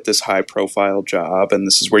 right, at this high profile job, and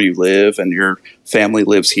this is where you live, and your family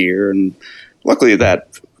lives here, and luckily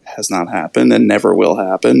that has not happened and never will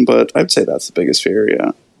happen, but I'd say that's the biggest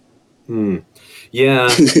fear. Yeah.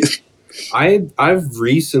 I've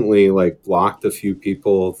recently like blocked a few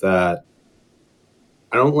people that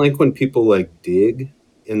I don't like when people like dig,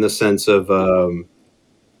 in the sense of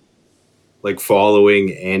like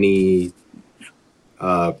following any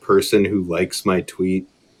person who likes my tweet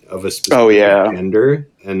of a specific gender,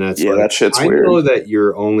 and that's that shit's weird. I know that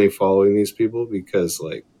you're only following these people because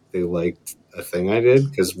like they liked a thing I did,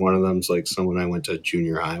 because one of them's like someone I went to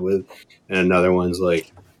junior high with, and another one's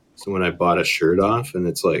like So when I bought a shirt off, and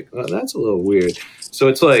it's like, oh, that's a little weird. So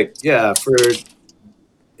it's like, yeah, for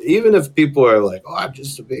even if people are like, oh, I'm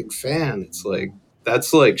just a big fan, it's like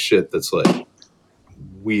that's like shit that's like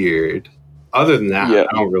weird. Other than that, Yeah.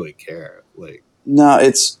 I don't really care. Like, No,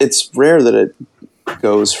 it's rare that it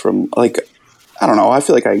goes from like, I don't know. I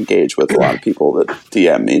feel like I engage with a lot of people that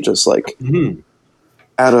DM me just like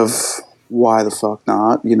out of why the fuck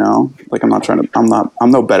not, you know? Like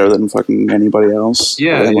I'm no better than fucking anybody else.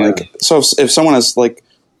 Yeah, And yeah. like, so if someone has like,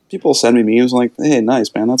 people send me memes like, hey,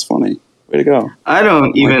 nice man, that's funny. Way to go. I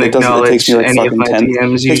don't even Like, it acknowledge takes me like any of fucking my 10.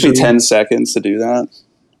 DMs It takes me usually. 10 seconds to do that.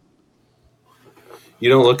 you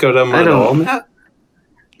don't look at them I at don't- all, Matt?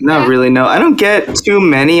 Not really, no. I don't get too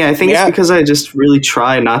many. I think Yeah. it's because I just really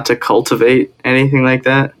try not to cultivate anything like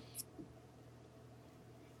that.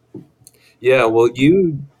 Yeah, well,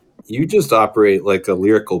 you just operate like a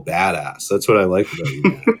lyrical badass. That's what I like about you,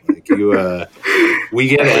 man. Like you, we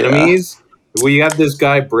get enemies. We have this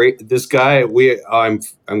guy. I'm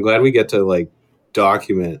glad we get to like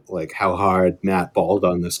document like how hard Matt balled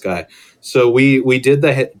on this guy. So we did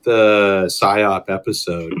the PSYOP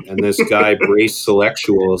episode, and this guy Brace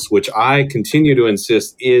Selectuals, which I continue to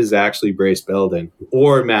insist is actually Brace Belden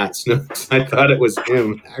or Matt Snooks. I thought it was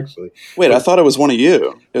him actually. Wait, I thought it was one of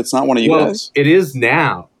you. It's not one of you guys? It is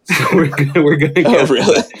now. So we're gonna get Oh,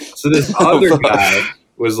 really? that. So this other guy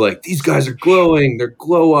was like, these guys are glowing. They're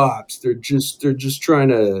glow ops. They're just trying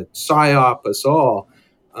to psyop us all,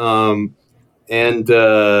 and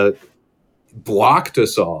blocked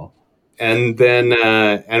us all. And then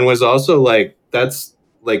and was also like, that's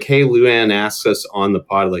like, hey, Luann asks us on the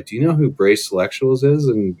pod, like, do you know who Brace Selectuals is?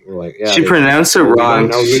 And we're like, yeah. She pronounced it we don't wrong.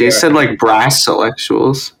 know who they She are. said like brass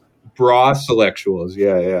selectuals. Bra Selectuals.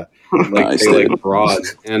 Yeah. Like Nice, they dude. like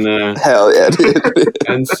bras. And Hell yeah, dude.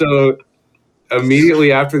 and so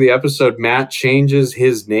immediately after the episode, Matt changes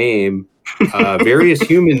his name, Various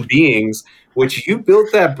Human Beings, which you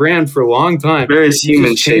built that brand for a long time. Various You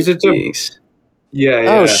human just changed shaped it to beings. yeah.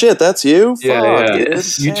 Oh shit, that's you? Yeah, Fuck, yeah.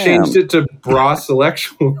 dude. You Damn. changed it to Bra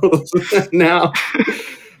Selectuals. Now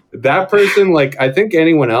that person, like, I think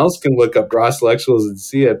anyone else can look up Bra Selectuals and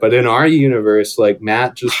see it, but in our universe, like,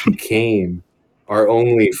 Matt just became our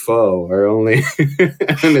only foe, our only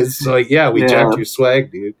and it's like, yeah, we jacked your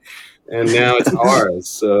swag, dude. And now it's ours.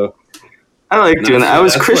 So I like doing that. I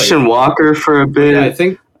was that's Christian like- Walker for a bit. yeah, I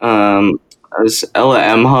think I was Ella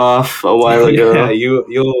Emhoff a while ago. yeah,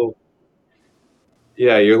 you'll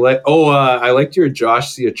you're like, I liked your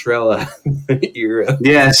Josh Ciatrella era.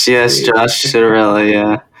 Yes, Josh Cinderella,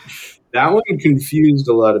 yeah. That one confused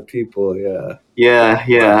a lot of people, yeah. Yeah. I had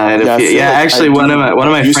Yeah, I a few. feel Yeah, like actually, I one do- of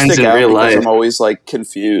my You friends stick in out real because life. I'm always like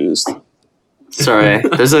confused. Sorry,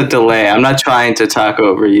 there's a delay. I'm not trying to talk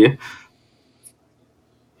over you.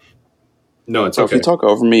 No, it's So if okay. you talk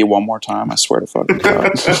over me one more time, I swear to fucking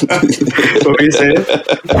God. What were you saying?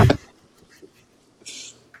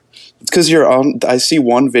 It's because you're on. I see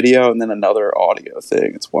one video and then another audio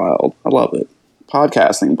thing. It's wild. I love it.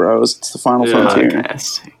 Podcasting, bros. It's the final Yeah. frontier.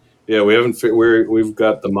 Podcast. Yeah, we haven't. We've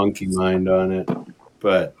got the monkey mind on it,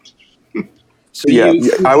 but so Yeah,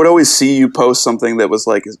 you, I would always see you post something that was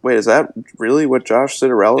like, "Wait, is that really what Josh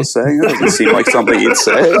Cinderella's saying? That doesn't seem like something he'd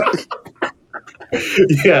say."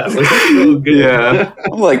 yeah, like, so good. Yeah.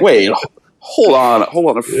 I'm like, "Wait, hold on a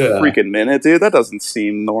Yeah. freaking minute, dude. That doesn't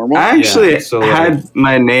seem normal." I actually Yeah, so, had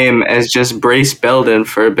my name as just Brace Belden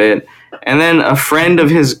for a bit, and then a friend of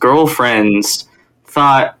his girlfriend's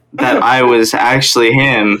thought that I was actually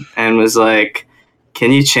him and was like,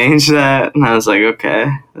 "Can you change that?" And I was like, "Okay,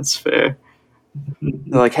 that's fair."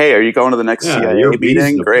 They're like, "Hey, are you going to the next Yeah, CIA you're meeting?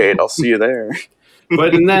 reasonable. Great, I'll see you there."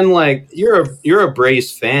 But and then like you're a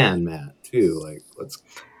Brace fan, Matt, too. Like, let's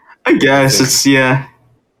I guess it's yeah.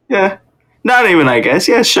 Not even I guess.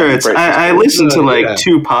 Yeah, sure. It's Brace is I cool. listen to like Yeah.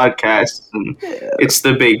 2 podcasts, and it's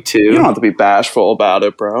the big 2. You don't have to be bashful about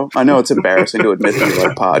it, bro. I know it's embarrassing to admit that you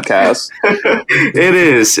like podcasts. It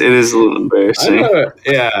is a little embarrassing.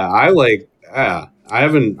 I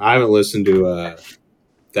haven't listened to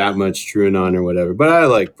that much TrueAnon or whatever, but I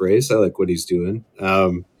like Brace. I like what he's doing.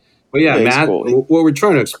 But yeah, Yeah, he's Matt. cool. What we're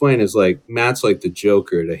trying to explain is like Matt's like the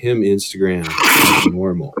Joker. To him, Instagram is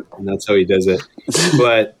normal, and that's how he does it.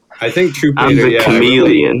 But I think True I'm Pater, the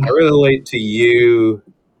chameleon. I really relate to you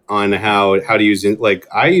on how to use it. Like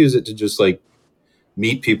I use it to just like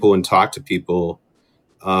meet people and talk to people.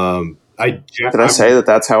 Did I say that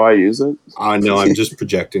that's how I use it? No, I'm just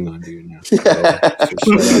projecting onto you now. So shut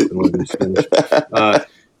up and let me finish.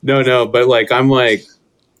 No, but like I'm like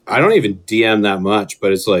I don't even DM that much,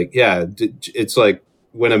 but it's like it's like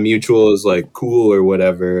when a mutual is like cool or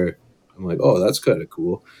whatever, I'm like, oh, that's kind of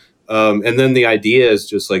cool. And then the idea is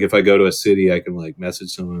just like if I go to a city, I can like message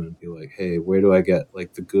someone and be like, "Hey, where do I get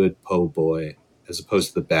like the good po' boy as opposed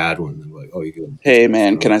to the bad one?" And like, "Oh, you can." Hey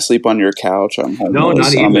man, can I sleep on your couch? I'm No, not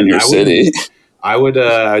homeless. even. I'm in your I wouldn't. city. I would.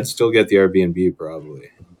 I'd still get the Airbnb probably.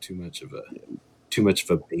 Too much of a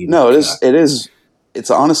beta. No, it is. It's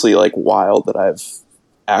honestly like wild that I've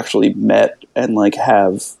actually met and like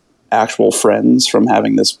have actual friends from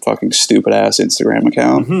having this fucking stupid ass Instagram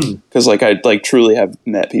account. Because like I like truly have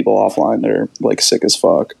met people offline that are like sick as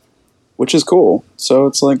fuck, which is cool. So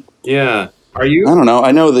it's like, Yeah. Are you? I don't know.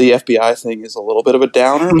 I know the FBI thing is a little bit of a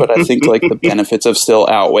downer, but I think like the benefits have still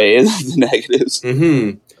outweighed the negatives.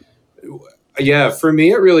 Yeah, for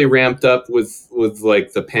me, it really ramped up with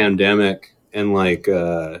like the pandemic, and like,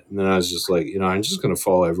 and then I was just like, I'm just gonna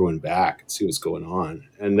follow everyone back and see what's going on,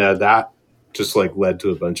 and that just like led to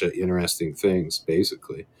a bunch of interesting things,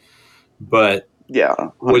 basically. But Yeah,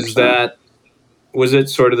 100%. was it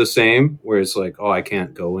sort of the same, where it's like, oh, I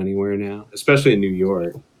can't go anywhere now, especially in New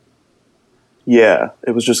York? Yeah,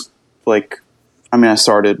 it was just like, I mean, I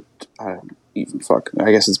started, I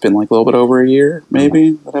guess it's been like a little bit over a year,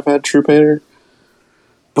 maybe, that I've had TruePater.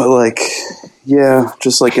 But like, yeah,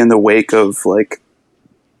 just like in the wake of like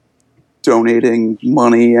donating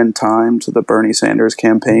money and time to the Bernie Sanders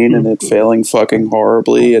campaign and it failing fucking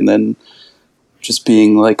horribly, and then just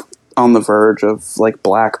being like on the verge of like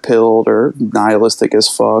black pilled or nihilistic as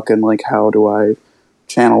fuck, and like, how do I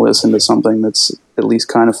channel this into something that's at least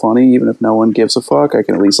kind of funny, even if no one gives a fuck? I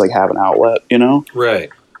can at least like have an outlet, Right.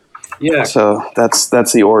 Yeah. So that's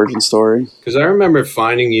the origin story. Because I remember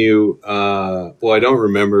finding you. Well, I don't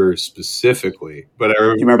remember specifically, but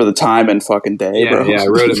You remember the time and fucking day, bro? Yeah, I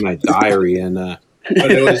wrote it in my diary, and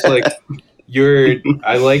but it was like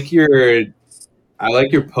I like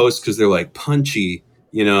your posts because they're like punchy,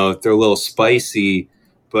 they're a little spicy,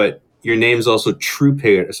 but your name's also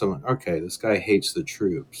TruePater. So I'm like, okay, this guy hates the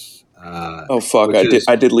troops. Oh fuck!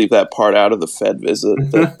 I did leave that part out of the Fed visit.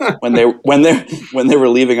 when they were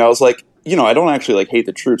leaving, I was like, I don't actually like hate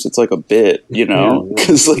the troops. It's like a bit,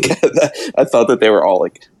 because like I thought that they were all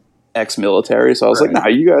like ex-military. So I was like, nah,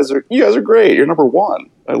 you guys are great. You're number one.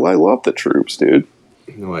 I love the troops, dude.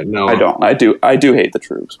 No, I don't. I do hate the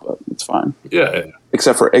troops, but it's fine. Yeah.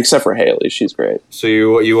 Except for Haley, she's great. So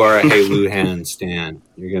you are a Hey Luhan stan.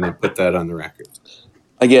 You're gonna put that on the record.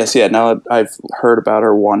 I guess, yeah. Now I've heard about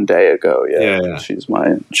her one day ago. Yeah. She's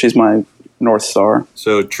my North Star.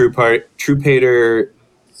 So TruePater,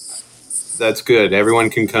 that's good.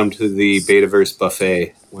 Everyone can come to the Betaverse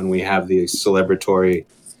buffet when we have the celebratory,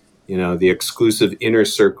 the exclusive inner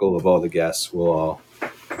circle of all the guests. We'll all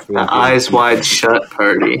eyes wide shut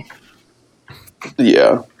party.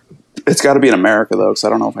 Yeah, it's got to be in America though, because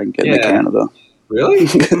I don't know if I can get into Canada. Really?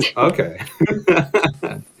 Okay.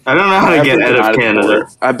 I don't know how to get out of Canada.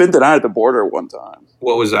 I've been denied at the border one time.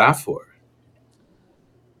 What was that for?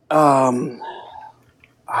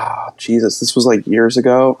 Jesus, this was like years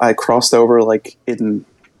ago. I crossed over like in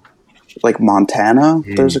like Montana.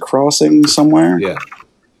 There's a crossing somewhere. Yeah.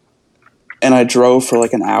 And I drove for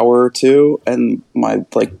like an hour or two, and my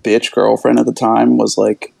like bitch girlfriend at the time was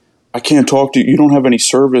like, I can't talk to you. You don't have any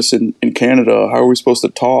service in Canada. How are we supposed to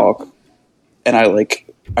talk? And I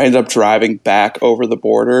ended up driving back over the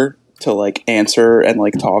border to like answer and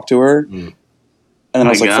like talk to her. And then I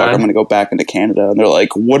was like, fuck, I'm going to go back into Canada. And they're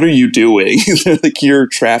like, what are you doing? They're like, you're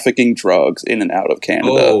trafficking drugs in and out of Canada.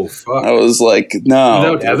 Oh, fuck. I was like,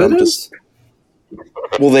 no. Without evidence?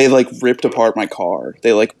 Well, they like ripped apart my car.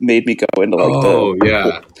 They like made me go into like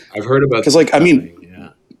yeah. I've heard about because like, I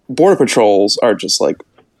mean, border patrols are just like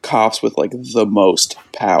cops with like the most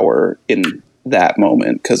power in that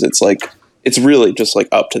moment. Cause it's like, it's really just like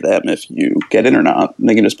up to them if you get in or not. And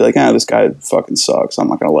they can just be like, this guy fucking sucks. I'm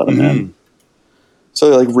not going to let him in. So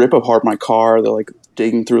they like rip apart my car. They're like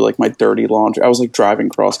digging through like my dirty laundry. I was like driving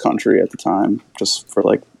cross country at the time just for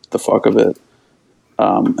like the fuck of it.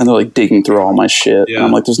 And they're like digging through all my shit. Yeah. And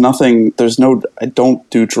I'm like, I don't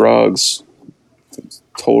do drugs.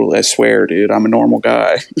 Totally. I swear, dude, I'm a normal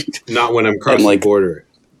guy. Not when I'm crossing the border.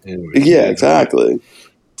 Anyway, yeah, exactly.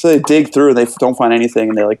 So they dig through and they don't find anything,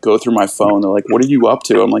 and they like go through my phone. They're like, what are you up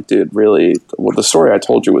to? I'm like, dude, really? Well, the story I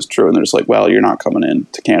told you was true. And they're just like, well, you're not coming in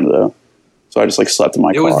to Canada. So I just like slept in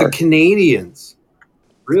my car. It was the Canadians.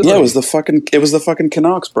 Really? Yeah, it was the fucking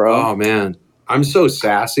Canucks, bro. Oh man. I'm so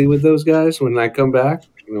sassy with those guys when I come back.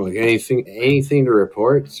 Like, anything to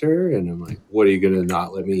report, sir? And I'm like, what, are you going to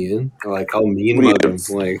not let me in? Or like, I'll mean mug them.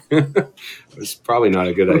 Like, it's probably not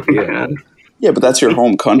a good idea. Yeah, but that's your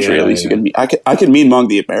home country. At least you can mean. I can mean mug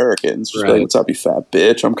the Americans. Just be like, what's up, you fat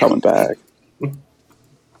bitch? I'm coming back.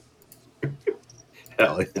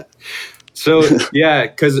 Hell yeah. So yeah,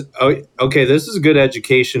 because okay, this is good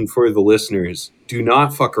education for the listeners. Do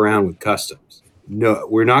not fuck around with customs. No,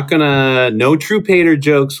 we're not gonna. No troop hater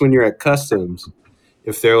jokes when you're at customs.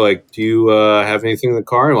 If they're like, "Do you have anything in the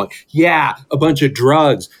car?" I'm like, "Yeah, a bunch of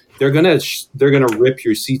drugs." They're gonna rip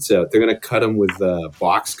your seats out. They're gonna cut them with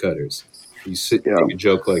box cutters. You make a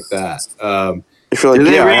joke like that. If you're like, Do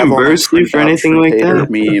they I have all my reimburse you for printout anything Troop like Hater that?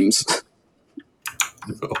 memes.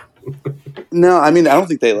 No. No, I mean, I don't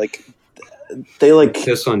think they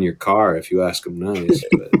Piss on your car if you ask them nice.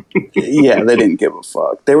 But yeah, they didn't give a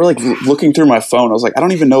fuck. They were like looking through my phone. I was like, I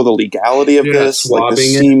don't even know the legality of this. Like,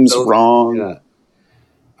 this seems wrong. Yeah.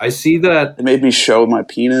 I see that. It made me show my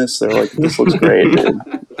penis. They're like, this looks great, dude.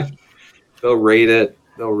 They'll rate it.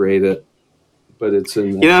 But it's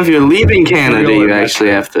in. If you're leaving Canada, you actually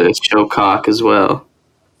have to show cock as well.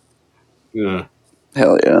 Yeah.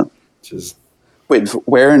 Hell yeah. Just. Wait,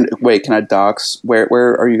 can I dox? Where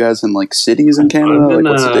are you guys in, like, cities in Canada? Like,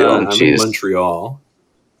 what's the deal? I'm in Montreal.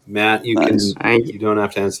 Matt, you Nice. you don't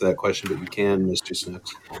have to answer that question, but you can, Mr.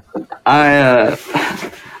 Snooks.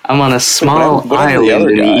 I'm on a small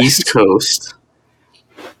island in the East Coast.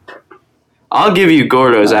 I'll give you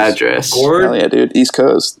Gordo's address. Hell yeah, dude. East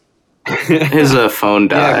Coast. His phone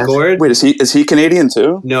died. Yeah, Gord. Wait, is he Canadian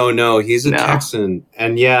too? No, he's a Texan,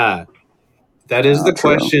 and yeah, that is the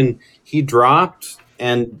true. question he dropped.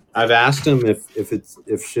 And I've asked him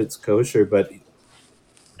if shit's kosher, but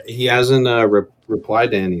he hasn't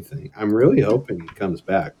replied to anything. I'm really hoping he comes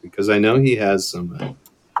back because I know he has some.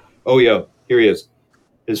 Here he is.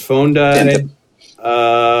 His phone died.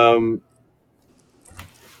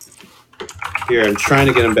 Here, I'm trying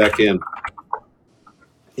to get him back in.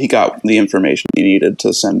 He got the information he needed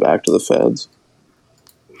to send back to the feds.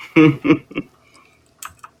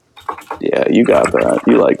 Yeah, you got that.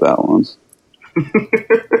 You like that one.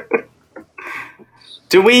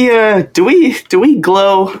 Do we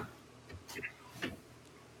glow?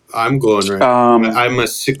 I'm glowing right now. I'm a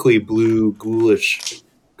sickly blue, ghoulish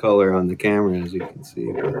color on the camera, as you can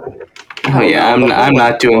see. Oh yeah, I'm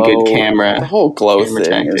not doing good camera. The whole glow thing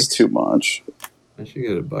tactics. is too much. I should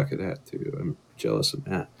get a bucket hat too. I'm jealous of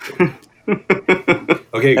that.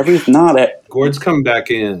 Okay, Gord's coming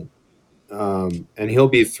back in, and he'll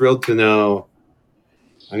be thrilled to know.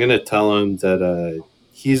 I'm gonna tell him that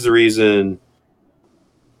he's the reason.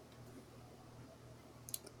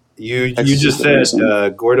 You just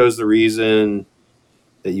said Gordo's the reason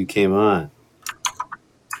that you came on.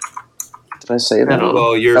 Did I say that?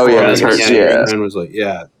 Well, your friend was like,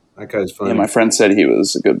 "Yeah, that guy's funny." Yeah, my friend said he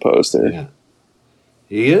was a good poster. Yeah,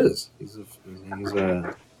 he is. He's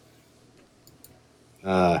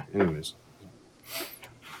anyways.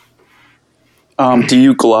 Do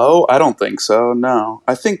you glow? I don't think so. No,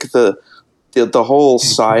 I think the whole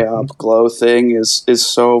psyop glow thing is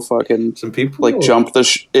so fucking. Some people like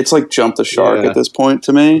it's like jump the shark at this point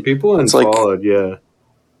to me. People unfollowed, yeah.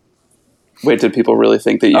 Wait, did people really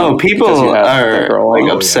think that you? Oh, people are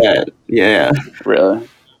like upset. Yeah, really.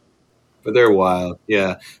 But they're wild,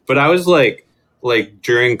 yeah. But I was like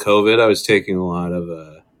during COVID, I was taking a lot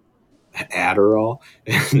of Adderall,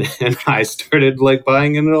 and I started like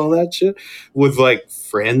buying into all that shit with like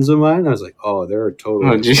friends of mine. I was like, oh, they're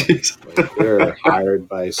totally like, they're hired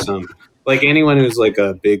by some like anyone who's like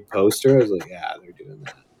a big poster. I was like, yeah, they're doing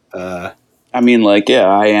that. I mean, like, yeah,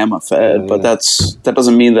 I am a Fed, but that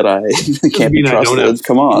doesn't mean that I can't be trusted. I don't have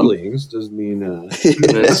feelings. Doesn't mean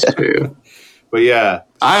that's true. But yeah,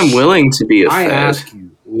 I'm willing to be a Fed. I ask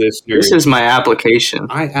you, listener. This is my application.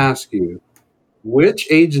 I ask you, which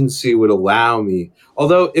agency would allow me?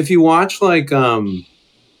 Although, if you watch like that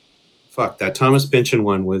Thomas Pynchon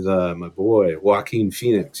one with my boy Joaquin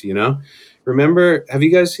Phoenix, remember? Have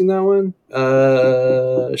you guys seen that one?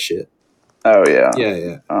 Shit. Oh yeah,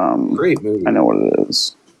 yeah. Great movie. I know what it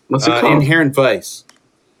is. What's it called? Inherent Vice.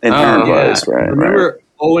 Inherent Vice, right? Remember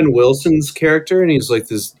Owen Wilson's character, and he's like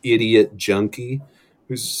this idiot junkie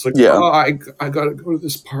who's just like, oh, I gotta go to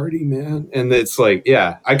this party, man. And it's like,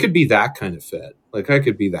 yeah, I could be that kind of Fed. Like I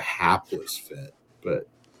could be the hapless Fed, but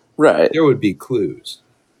there would be clues.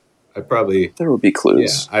 There would be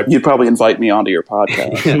clues. Yeah, you'd probably invite me onto your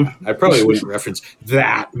podcast. Yeah, I probably wouldn't reference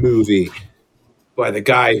that movie by the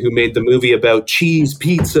guy who made the movie about cheese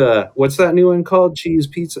pizza. What's that new one called? Cheese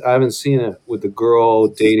Pizza? I haven't seen it. With the girl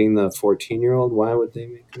dating the 14-year-old. Why would they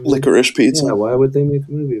make a movie? Licorice Pizza. Yeah, why would they make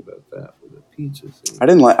a movie about that with a pizza thing? I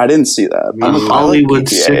didn't see that. I'm Hollywood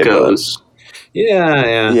sickos.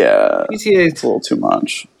 Yeah. PTA, it's a little too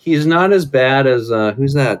much. He's not as bad as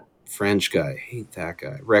who's that French guy? I hate that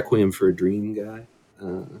guy. Requiem for a Dream guy.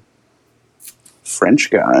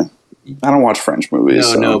 French guy. I don't watch French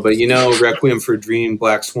movies. No, but Requiem for a Dream,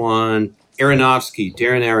 Black Swan, Aronofsky,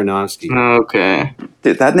 Darren Aronofsky. Okay.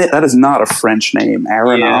 Dude, that is not a French name.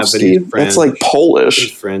 Aronofsky. he's French. That's like He's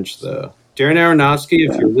Polish. French though. Darren Aronofsky,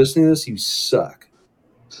 if you're listening to this, you suck.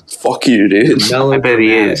 Fuck you, dude. I bet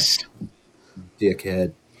he is.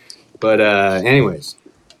 Dickhead. But anyways,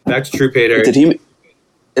 back to Troop Hater.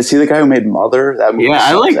 Is he the guy who made Mother? That movie Yeah,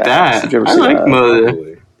 I sucks like ass. that. Did you ever I see like that? Mother.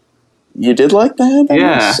 Probably. You did like that? That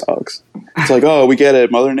Yeah. movie sucks. It's like, oh, we get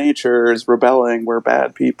it. Mother Nature is rebelling. We're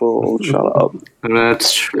bad people. Shut up.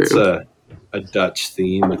 That's true. It's a Dutch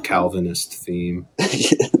theme, a Calvinist theme.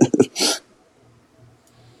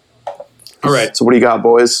 All right. So what do you got,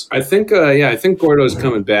 boys? I think Gordo's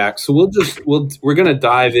coming back. So we're gonna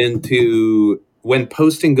dive into when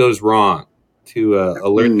posting goes wrong to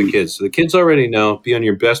alert the kids. So the kids already know. Be on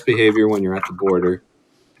your best behavior when you're at the border,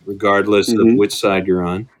 regardless of which side you're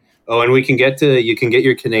on. Oh, and you can get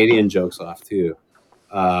your Canadian jokes off too.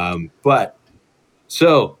 But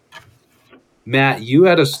so Matt, you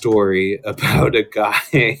had a story about a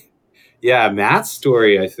guy. Yeah, Matt's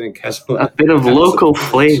story I think has a bit of local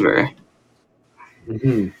flavor.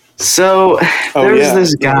 Mm-hmm. So there's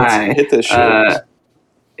this guy. Let's hit this shit.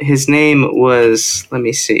 His name was, let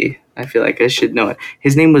me see. I feel like I should know it.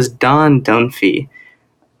 His name was Don Dunphy.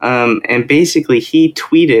 And basically he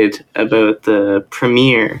tweeted about the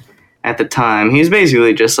premiere at the time. He was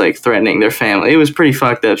basically just like threatening their family. It was pretty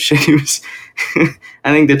fucked up shit. He was,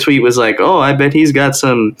 I think the tweet was like, oh, I bet he's got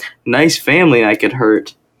some nice family I could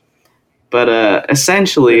hurt. But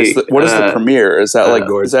essentially... What is the premiere? Is that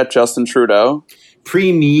is that Justin Trudeau?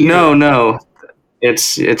 Premier. No.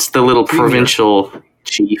 It's the little provincial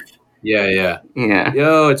chief. Yeah. Yeah.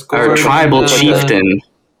 Yo, it's Our tribal chieftain. Is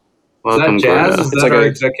Welcome, that Jazz? Gordo. Is It's that like our a-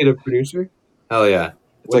 executive producer? Hell yeah.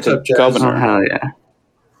 It's like a Jazz? governor. Oh, hell yeah.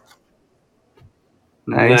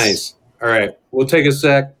 Nice. All right. We'll take a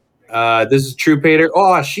sec. This is Troop Hater.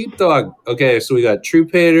 Oh, Sheepdog. Okay, so we got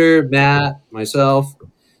Troop Hater, Matt, myself,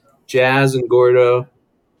 Jazz, and Gordo.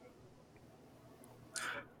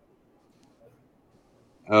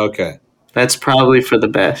 Okay. That's probably for the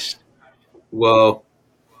best. Well,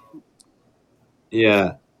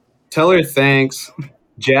 yeah. Tell her thanks.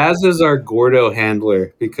 Jazz is our Gordo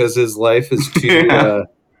handler because his life is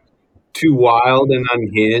too wild and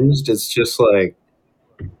unhinged. It's just like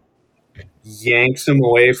yanks him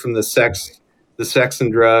away from the sex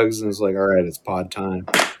and drugs, and is like, all right, it's pod time.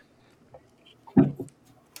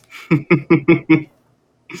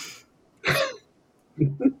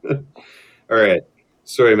 All right.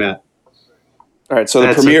 Sorry, Matt. All right, so the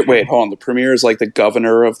That's premier. okay. Wait, hold on. The premier is like the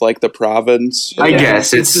governor of like the province. I Yeah,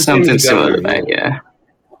 guess it's it's the same something as similar to governor, that, yeah.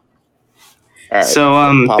 All right, So,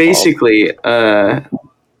 pop basically,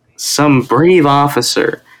 some brave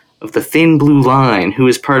officer of the Thin Blue Line, who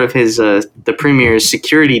was part of his the premier's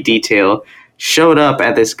security detail, showed up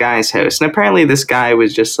at this guy's house, and apparently this guy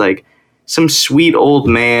was just like some sweet old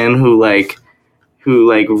man who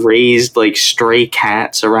raised like stray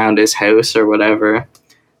cats around his house or whatever.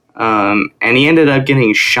 And he ended up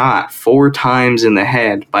getting shot 4 times in the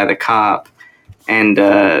head by the cop. And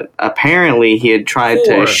apparently he had tried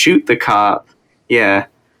 4? to shoot the cop. Yeah.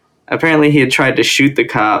 Apparently he had tried to shoot the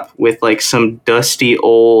cop with like some dusty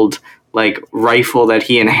old like rifle that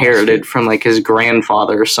he inherited from like his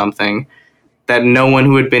grandfather or something that no one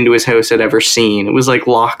who had been to his house had ever seen. It was like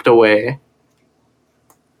locked away.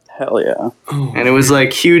 Hell yeah. And it was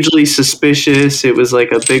like hugely suspicious. It was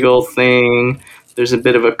like a big old thing. There's a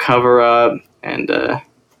bit of a cover up, and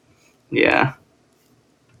yeah.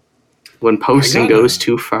 When posting goes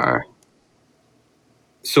too far.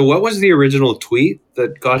 So what was the original tweet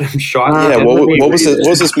that got him shot? Yeah, let what me was read it? it. What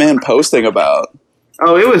was this man posting about?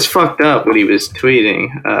 Oh, it was fucked up what he was tweeting.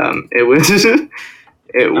 It was. Let's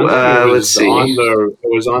see. It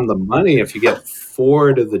was on the money. If you get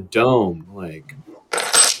 4 to the dome, like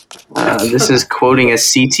This is quoting a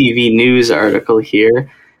CTV News article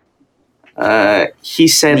here. He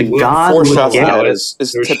said, I mean, God 4 would shots get... out is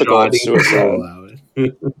they're typical of shotting suicide. people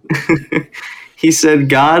out. He said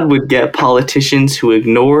God would get politicians who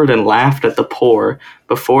ignored and laughed at the poor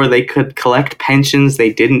before they could collect pensions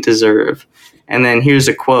they didn't deserve. And then here's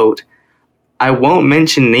a quote. I won't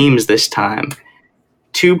mention names this time.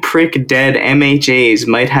 2 prick dead MHAs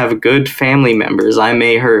might have good family members I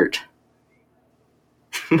may hurt.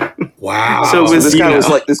 Wow. So it So was,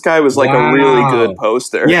 this guy was like a really Wow. good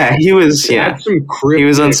poster. Yeah, he was. Yeah, That's some he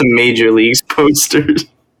was on cryptic- some major leagues posters.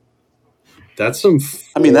 That's some.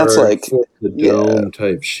 I mean, that's like- for the yeah. dome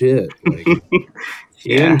type shit. Like,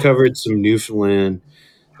 he Yeah. uncovered some Newfoundland.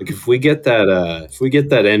 Like if we get that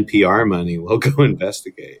NPR money, we'll go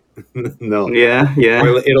investigate. No, Yeah, yeah.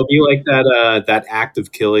 or it'll be like that Act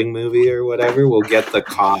of Killing movie or whatever. We'll get the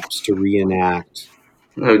cops to reenact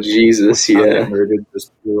Oh Jesus, how they yeah. murdered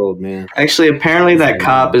this poor old man. Actually, apparently that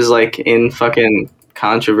cop is like in fucking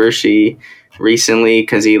controversy recently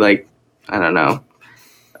because he like I don't know.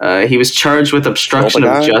 He was charged with obstruction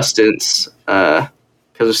of justice because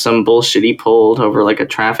of some bullshit he pulled over like a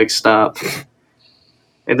traffic stop.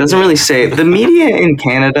 It doesn't really say. The media in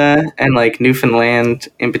Canada and like Newfoundland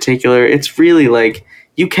in particular, it's really like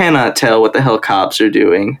you cannot tell what the hell cops are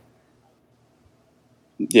doing.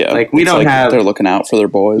 Yeah, like we don't have. They're looking out for their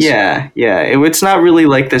boys. Yeah. It's not really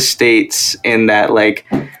like the States in that like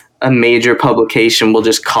a major publication will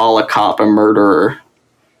just call a cop a murderer.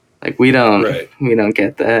 Like we don't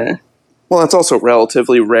get that. Well, that's also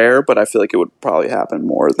relatively rare, but I feel like it would probably happen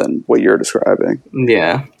more than what you're describing.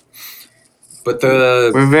 Yeah. But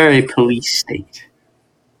we're very police state.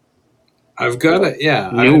 I've got it.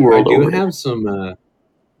 Yeah, New World I do order. have some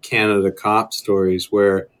Canada cop stories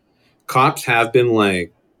where cops have been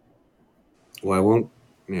like, well, I won't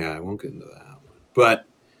get into that one. But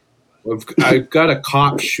I've got a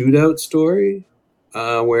cop shootout story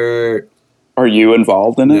where. Are you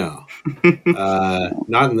involved in it? No,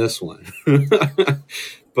 not in this one.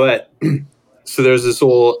 But so there's this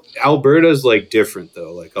whole Alberta's like different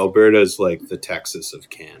though. Like Alberta's like the Texas of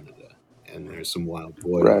Canada, and there's some wild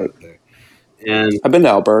boys out there. And I've been to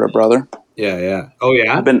Alberta, brother. Yeah. Oh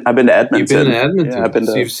yeah. I've been to Edmonton. You've been to Edmonton. Yeah, I've been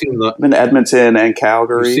to. So you've seen I've been to Edmonton and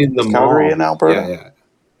Calgary. You've seen the Calgary mall. in Alberta. Yeah.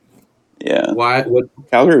 Yeah. Why? What?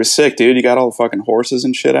 Calgary was sick, dude. You got all the fucking horses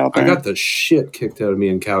and shit out there. I got the shit kicked out of me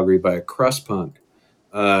in Calgary by a crust punk.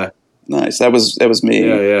 Nice. That was me.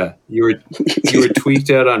 Yeah. You were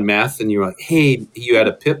tweaked out on meth, and you were like, "Hey," you had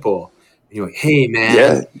a pit bull. And you're like, "Hey,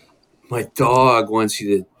 man, my dog wants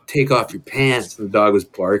you to take off your pants." And the dog was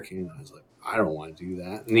barking. And I was like, "I don't want to do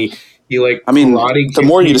that." And he like, I mean, karate the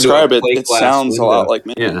more you kicked me describe into it, it sounds a lot like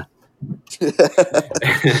me. Yeah.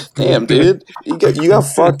 Damn, dude, you got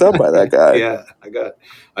fucked up by that guy. Yeah,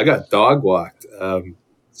 I got dog walked. But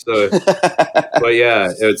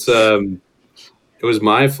yeah, it was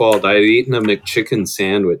my fault. I had eaten a McChicken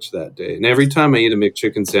sandwich that day, and every time I eat a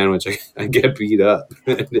McChicken sandwich, I get beat up.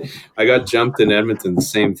 I got jumped in Edmonton. The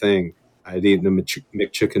same thing. I'd eaten a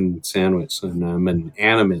McChicken sandwich, and I'm an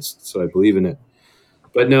animist, so I believe in it.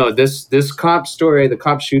 But no, this cop story, the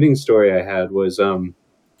cop shooting story I had was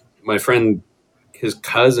my friend, his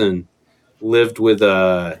cousin lived with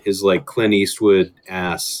his like Clint Eastwood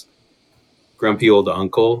ass grumpy old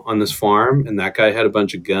uncle on this farm, and that guy had a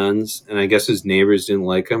bunch of guns, and I guess his neighbors didn't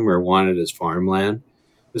like him or wanted his farmland.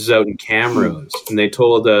 This is out in Camrose, and they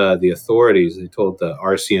told the authorities, they told the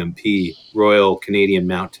RCMP, Royal Canadian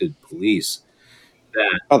Mounted Police,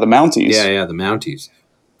 that the Mounties. Yeah, the Mounties.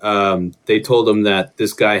 They told him that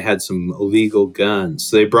this guy had some illegal guns.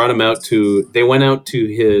 So they went out to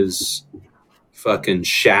his fucking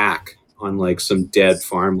shack on like some dead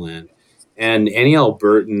farmland. And any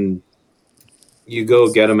Albertan, you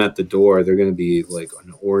go get them at the door, they're going to be like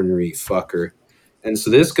an ornery fucker. And so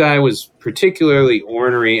this guy was particularly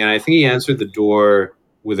ornery, and I think he answered the door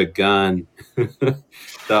with a gun,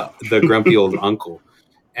 the grumpy old uncle.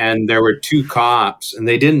 And there were two cops, and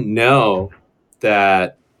they didn't know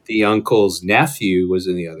that the uncle's nephew was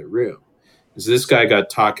in the other room. So this guy got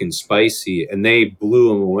talking spicy, and they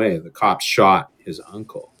blew him away. The cops shot his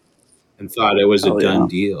uncle and thought it was a done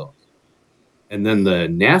deal. And then the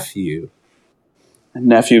nephew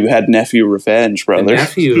had nephew revenge, brother. The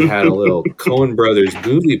nephew had a little Coen Brothers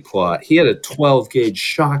movie plot. He had a 12-gauge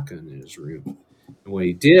shotgun in his room. And what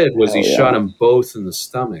he did was he shot them both in the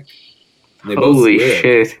stomach. And they Holy both lived.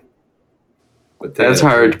 Shit. But that's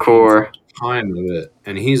hardcore. Time of it,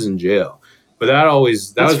 and he's in jail. But that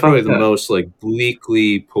was probably the most like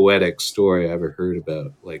bleakly poetic story I ever heard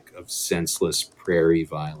about, like of senseless prairie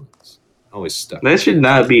violence. Always stuck. That should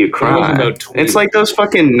not be a crime. It's like those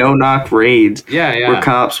fucking no-knock raids. Yeah. Where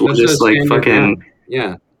cops will just like fucking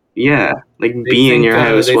yeah, like be in your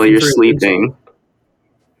house while you're sleeping.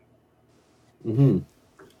 Mm-hmm.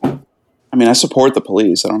 I mean, I support the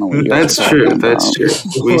police. I don't know what you guys are talking about. That's true.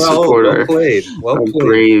 We support our brave.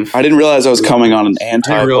 I didn't realize I was coming on an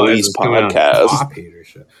anti-police podcast. Cop hater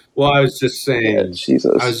shit. Well, I was just saying.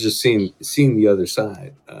 Jesus. I was just seeing the other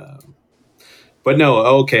side. But no,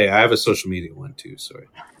 okay. I have a social media one too. Sorry,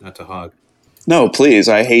 not to hog. No, please.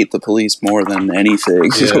 I hate the police more than anything.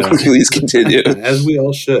 So please continue. As we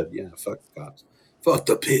all should. Yeah. Fuck the cops. Fuck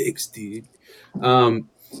the pigs, dude.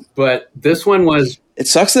 But this one was. It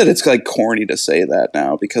sucks that it's like corny to say that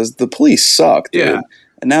now because the police suck, dude. Yeah.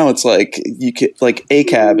 And now it's like you can like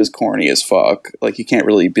ACAB is corny as fuck. Like you can't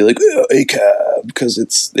really be like ACAB because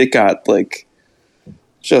it got like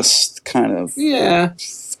just kind of Yeah.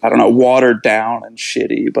 I don't know, watered down and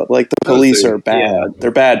shitty. But like the police are bad. Yeah.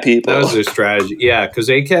 They're bad people. That was their strategy. Yeah, because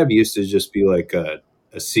ACAB used to just be like a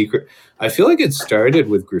secret. I feel like it started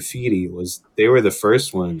with graffiti. They were the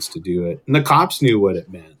first ones to do it, and the cops knew what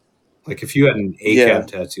it meant. Like if you had an ACAB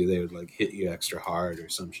tattoo, they would like hit you extra hard or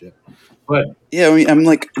some shit. But yeah, I mean, I'm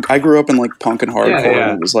like I grew up in like punk and hardcore. Yeah.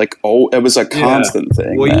 And it was like it was a constant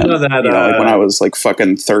thing. Well, then. you know that like when I was like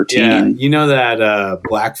fucking 13. Yeah, you know that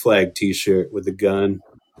Black Flag T-shirt with the gun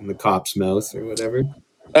in the cop's mouth or whatever.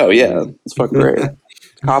 Oh yeah, it's fucking great.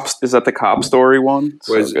 Cops, is that the cop story one?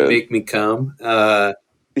 Where So good. Make Me Come? Yeah.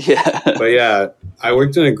 But yeah, I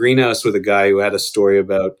worked in a greenhouse with a guy who had a story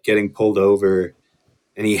about getting pulled over,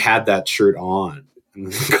 and he had that shirt on. And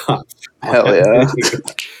the cops, Hell yeah.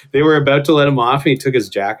 they were about to let him off, and he took his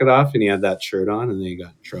jacket off, and he had that shirt on, and then he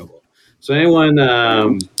got in trouble. So anyone,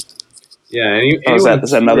 is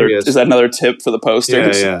that another tip for the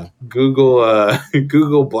posters? Yeah.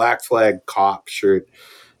 Google Black Flag cop shirt,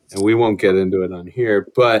 and we won't get into it on here.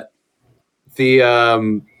 But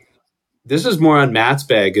this is more on Matt's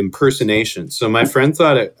bag, impersonation. So my friend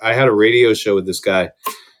thought I had a radio show with this guy.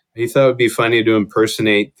 He thought it would be funny to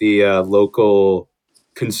impersonate the local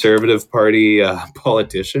Conservative Party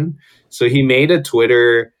politician. So he made a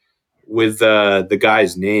Twitter with the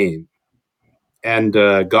guy's name and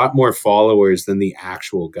got more followers than the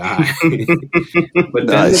actual guy. But then the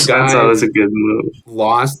guy that's always a good move.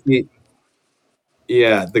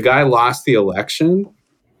 The guy lost the election.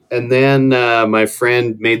 And then my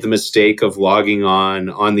friend made the mistake of logging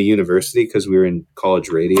on the university because we were in college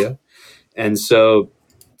radio. And so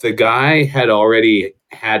the guy had already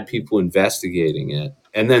had people investigating it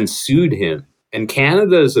and then sued him. And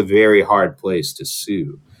Canada is a very hard place to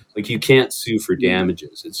sue. Like you can't sue for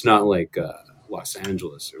damages. It's not like Los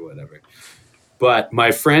Angeles or whatever. But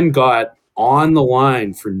my friend got on the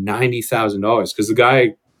line for $90,000 because the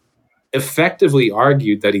guy effectively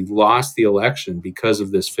argued that he lost the election because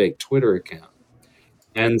of this fake Twitter account.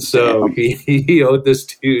 And so he owed this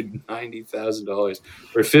dude $90,000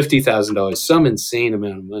 or $50,000, some insane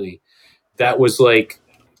amount of money. That was like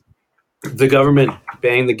the government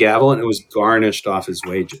banged the gavel and it was garnished off his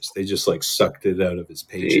wages. They just like sucked it out of his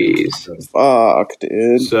paycheck. So, fuck,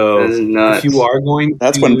 dude. So if you are going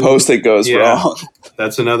that's when posting goes wrong.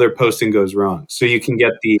 That's another posting goes wrong. So you can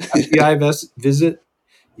get the FBI visit,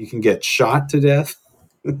 you can get shot to death,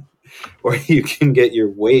 or you can get your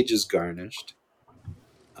wages garnished.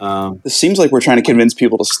 It seems like we're trying to convince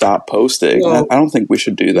people to stop posting. Well, I don't think we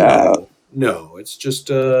should do that. No, it's just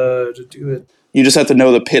to do it. You just have to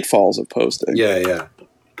know the pitfalls of posting. Yeah.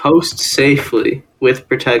 Post safely with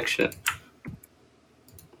protection.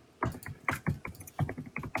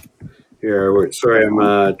 Here, sorry, I'm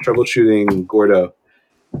troubleshooting Gordo.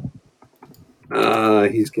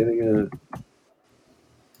 He's getting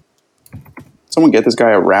Someone get this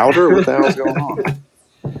guy a router? What the hell's going on?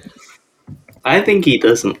 I think he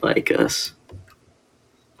doesn't like us.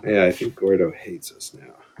 Yeah, I think Gordo hates us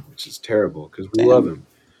now, which is terrible because we love him.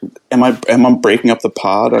 Am I breaking up the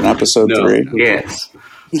pod on episode 3? No. Yes.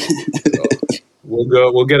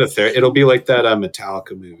 We'll get a third. It'll be like that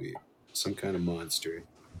Metallica movie, some kind of monster.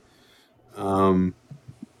 I'm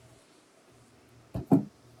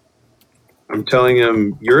telling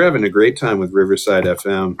him you're having a great time with Riverside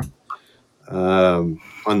FM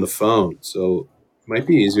on the phone, so it might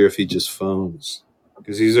be easier if he just phones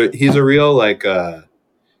because he's a real like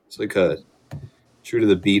it's like a true to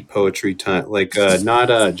the beat poetry time, like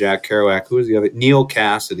not Jack Kerouac. Who was the other? Neil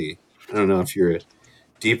Cassidy. I don't know if you're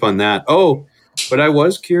deep on that. Oh, but I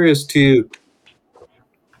was curious too.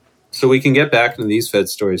 So we can get back into these Fed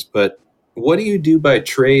stories, but what do you do by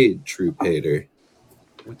trade, Troop Hater?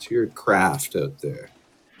 What's your craft out there?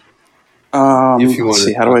 If you want to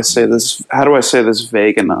see, how do I say this? How do I say this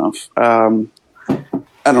vague enough? I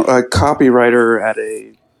don't. A copywriter at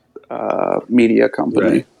a media company.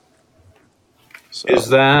 Right. So, is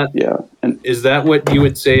that and is that what you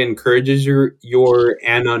would say encourages your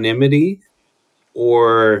anonymity,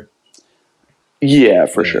 or? Yeah,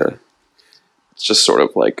 for sure. It's just sort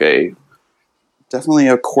of like definitely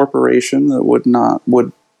a corporation that would not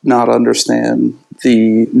understand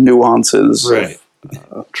the nuances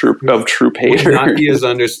of Troop Hater. Would not be as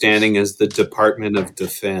understanding as the Department of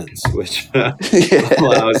Defense, which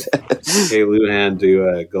allows Hey Luhan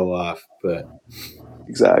to go off, but.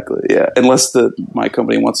 Exactly, yeah. Unless my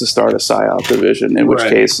company wants to start a PSYOP division, in which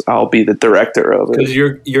case I'll be the director of it. Because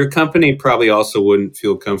your company probably also wouldn't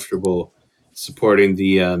feel comfortable supporting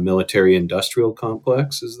the military-industrial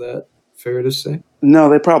complex. Is that fair to say? No,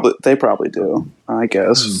 they probably do, I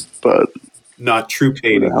guess, but Not troop who the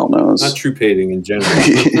hating. hell knows? Not troop hating in general.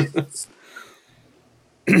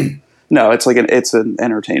 No, it's like it's an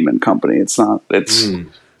entertainment company. It's not. It's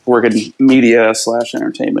working media /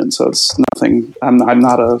 entertainment. So it's nothing. I'm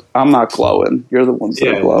not glowing. You're the ones that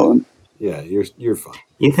Yeah. are glowing. Yeah, you're fine.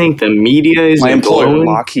 You think the media is My employer, glowing?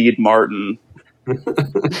 Lockheed Martin.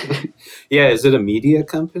 Yeah, is it a media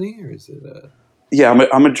company or is it a? Yeah,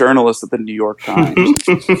 I'm a journalist at the New York Times.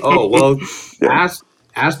 Oh well, Yeah.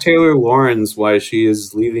 ask Taylor Lawrence why she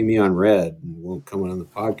is leaving me on red and won't come on the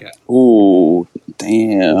podcast. Ooh,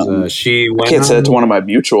 damn! She I went can't say it to one of my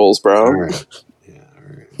mutuals, bro. All right. Yeah, all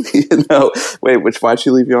right. No, wait. Why'd she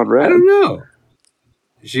leave you on red? I don't know.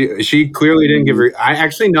 She clearly didn't give her. I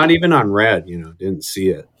actually not even on red. Didn't see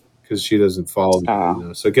it because she doesn't follow me.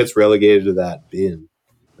 Ah. So it gets relegated to that bin,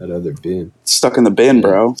 that other bin. Stuck in the bin,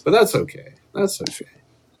 bro. But that's okay. That's okay.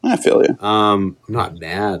 I feel you. I'm not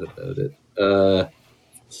mad about it.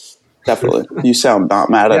 Definitely. You sound not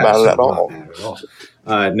mad about it so at I'm all. not mad at all.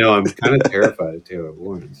 No, I'm kind of terrified of Taylor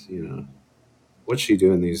Lawrence. What's she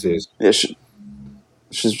doing these days? Yeah, she's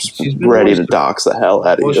just She's been ready more to dox the hell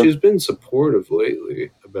out of Well, you. she's been supportive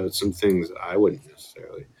lately about some things that I wouldn't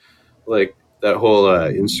necessarily like. That whole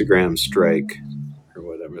Instagram strike or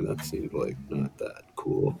whatever. That seemed like not that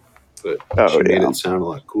cool, but she made it sound a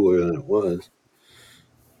lot cooler than it was.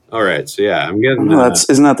 All right, so yeah, I'm getting.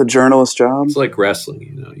 Isn't that the journalist job? It's like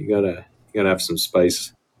wrestling, You gotta have some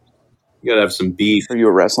spice. You gotta have some beef. Are you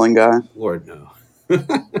a wrestling guy? Lord no.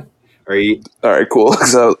 Are you? All right, cool.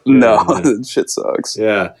 So no, shit sucks.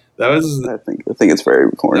 Yeah, that was. I think it's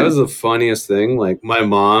very corny. That was the funniest thing. Like my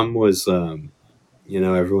mom was,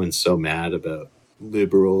 everyone's so mad about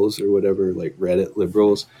liberals or whatever, like Reddit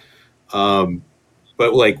liberals.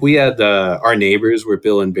 But like we had our neighbors were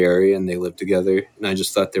Bill and Barry, and they lived together, and I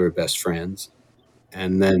just thought they were best friends.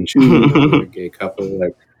 And then she was a gay couple,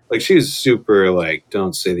 like she was super like,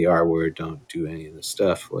 don't say the R word, don't do any of this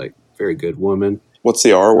stuff. Like very good woman. What's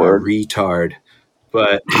the R word? Retard.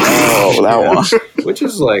 But that one. Which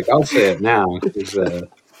is like, I'll say it now because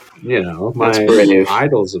my brave.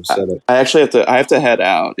 idols have said it. I actually have to head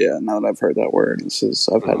out. Yeah, now that I've heard that word,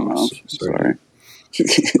 I've had enough. Sorry.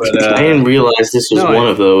 But, I didn't realize this was one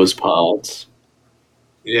of those pods.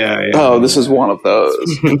 Yeah. Oh, this is one of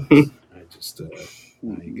those. I just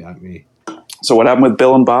you got me. So what happened with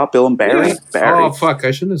Bill and Bob? Bill and Barry? Yeah. Barry. Oh fuck!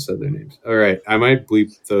 I shouldn't have said their names. All right, I might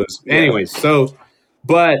bleep those. Yeah. Anyway,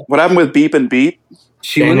 but what happened with Beep and Beep?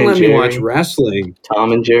 She wouldn't let me watch wrestling.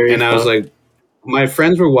 Tom and Jerry. And I was like, my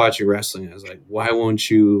friends were watching wrestling. I was like, why won't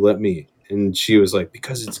you let me? And she was like,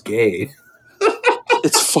 because it's gay.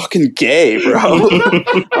 It's fucking gay, bro.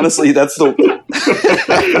 Honestly, that's the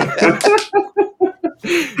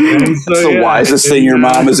wisest thing your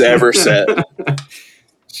mom has ever said.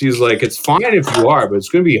 She's like, it's fine if you are, but it's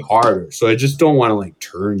going to be harder. So I just don't want to like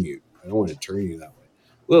turn you. I don't want to turn you that way.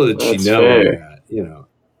 Little did she know that,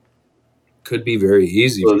 could be very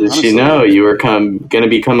easy. Well, did she know you were going to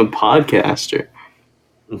become a podcaster?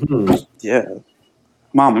 Mm-hmm. Yeah.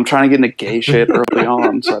 Mom, I'm trying to get into gay shit early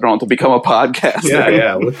on so I don't have to become a podcaster.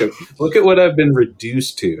 Yeah. Look at what I've been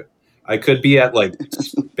reduced to. I could be at like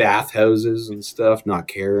bathhouses and stuff, not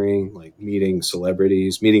caring, like meeting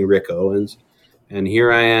celebrities, meeting Rick Owens. And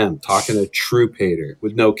here I am talking to Troop Hater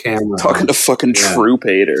with no camera. Talking to fucking Troop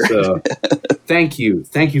Hater. So, thank you.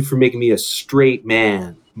 Thank you for making me a straight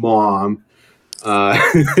man, Mom. But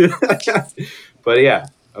yeah,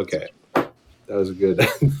 okay. That was a good.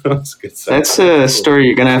 That's a story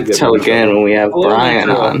you're gonna have to tell again when we have Brian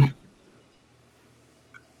on.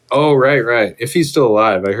 Oh right. If he's still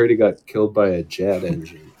alive, I heard he got killed by a jet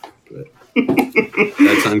engine. But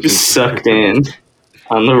that's just sucked in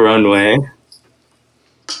on the runway.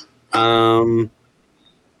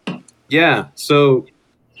 Yeah. So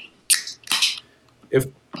if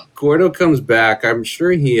Gordo comes back, I'm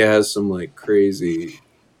sure he has some like crazy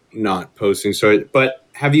not posting stories. But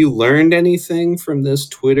have you learned anything from this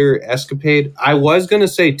Twitter escapade? I was gonna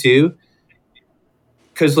say too,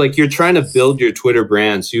 because like you're trying to build your Twitter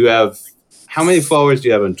brand. So you have how many followers do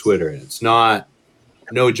you have on Twitter? And it's not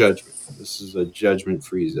no judgment. This is a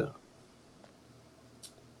judgment-free zone.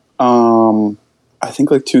 I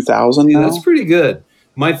think like 2,000 now. That's pretty good.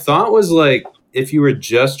 My thought was like, if you were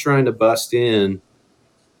just trying to bust in,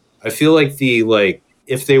 I feel like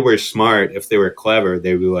if they were smart, if they were clever,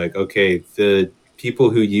 they'd be like, okay, the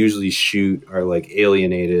people who usually shoot are like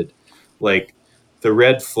alienated. Like the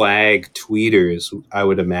red flag tweeters, I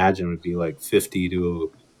would imagine would be like 50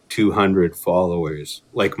 to 200 followers,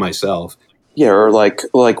 like myself. Yeah, or like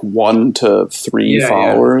 1 to 3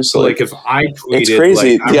 followers. So like if I tweeted, it's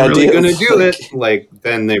crazy. like, I'm The really idea gonna of, do like- it, like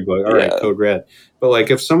then they'd be like, all right, Yeah. code red. But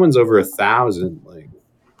like if someone's over 1,000, like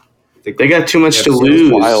They got too much to Yeah, so lose.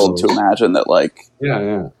 It's wild to imagine that, like,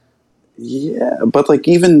 yeah. but like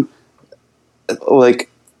even like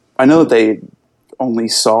I know that they only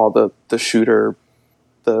saw the shooter,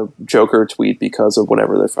 the Joker tweet because of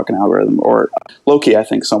whatever their fucking algorithm, or Loki. I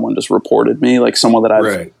think someone just reported me, like someone that I've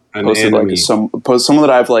Right. An posted enemy. like someone that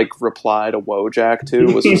I've like replied a Wojak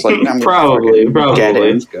to was just like, I'm Probably. get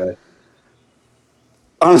him. This guy.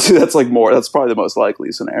 Honestly, that's probably the most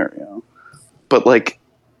likely scenario. But like,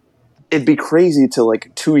 it'd be crazy to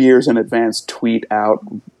like 2 years in advance tweet out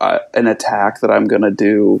an attack that I'm gonna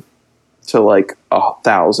do to like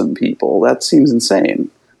 1,000 people. That seems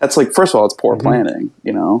insane. That's like, first of all, it's poor planning,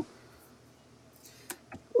 you know.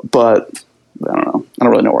 But I don't know. I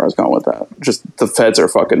don't really know where I was going with that. Just the feds are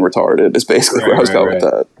fucking retarded is basically where I was going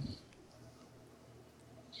with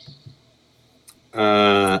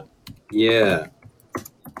that. Yeah.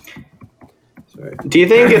 Sorry. Do you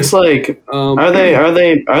think it's like are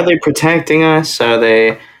they protecting us? Are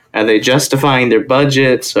they justifying their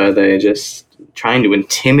budgets? Are they just trying to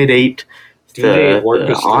intimidate Do they the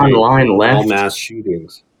orchestrate online all left? mass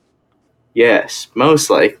shootings? Yes, most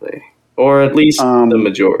likely, or at least the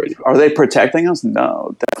majority. Are they protecting us?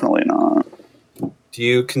 No, definitely not. Do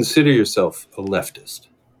you consider yourself a leftist?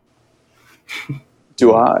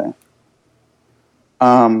 Do I?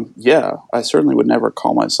 Yeah, I certainly would never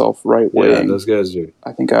call myself right wing. Yeah, those guys are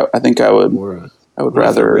I think I would. more. I would What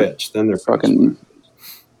if they're rather rich. Then they're fucking.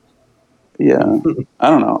 Yeah, I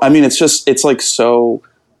don't know. I mean, it's like so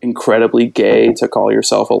incredibly gay to call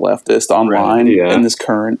yourself a leftist online in this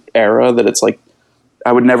current era that it's like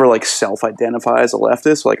I would never like self-identify as a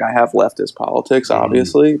leftist. Like I have leftist politics,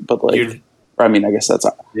 obviously, but like. I mean, I guess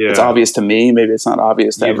it's obvious to me. Maybe it's not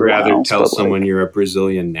obvious to everyone else. You'd rather tell but, someone like, you're a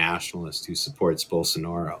Brazilian nationalist who supports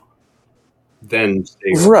Bolsonaro than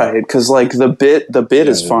right? Because like the bit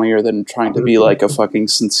is funnier than trying to be like a fucking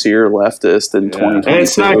sincere leftist in 2020. And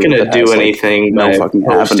it's not going to do anything by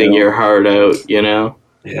posting your heart out, you know?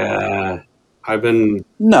 Yeah. I've been...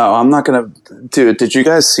 No, I'm not going to... Dude, did you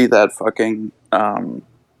guys see that fucking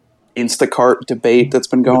Instacart debate that's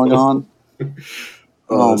been going on?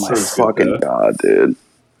 Oh my fucking god, dude.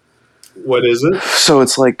 What is it? So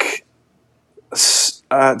it's like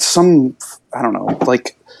some, I don't know,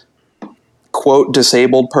 like quote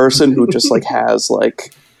disabled person who just like has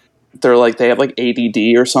like, they're like, they have like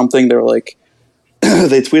ADD or something. They're like,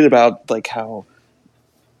 they tweet about like how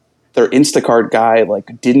their Instacart guy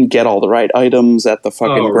like didn't get all the right items at the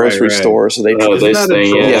fucking grocery store. So they, so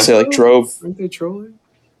they like drove. Aren't they trolling?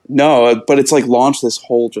 No, but it's like launched this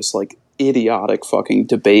whole just like idiotic fucking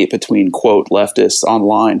debate between quote leftists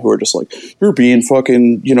online who are just like, you're being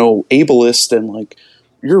fucking, you know, ableist and like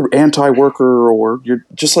you're anti-worker or you're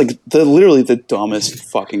just like literally the dumbest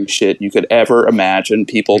fucking shit you could ever imagine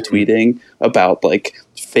people tweeting about like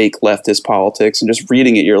fake leftist politics, and just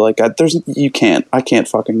reading it you're like, I can't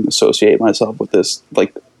fucking associate myself with this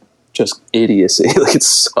like just idiocy. Like it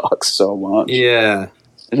sucks so much. Yeah.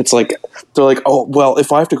 And it's like, they're like, oh, well,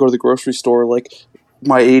 if I have to go to the grocery store, like,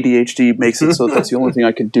 my ADHD makes it so that's the only thing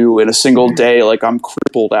I can do in a single day. Like, I'm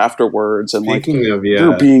crippled afterwards. And, Speaking like, of,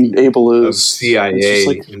 you're being able to... of CIA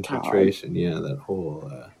like, infiltration, that whole...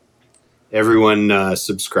 everyone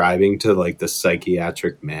subscribing to, like, the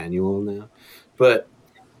psychiatric manual now. But...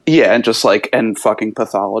 Yeah, and just, like, and fucking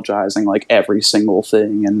pathologizing, like, every single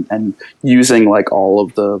thing and using, like, all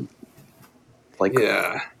of the... like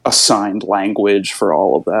assigned language for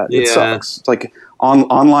all of that. It sucks. It's like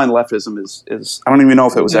online leftism is I don't even know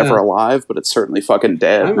if it was ever alive, but it's certainly fucking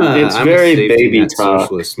dead. It's very baby talk.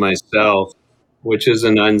 Socialist myself, which is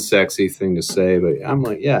an unsexy thing to say, but I'm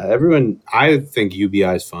like, everyone. I think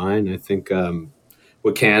UBI is fine. I think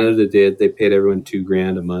what Canada did, they paid everyone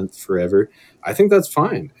 $2,000 a month forever. I think that's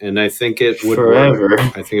fine, and I think it would work.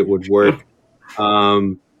 I think it would work.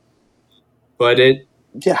 But it.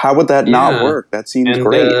 Yeah, how would that not work? That seems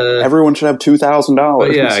great. Everyone should have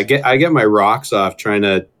 $2,000. Yeah, I get my rocks off trying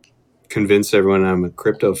to convince everyone I'm a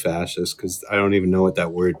crypto fascist because I don't even know what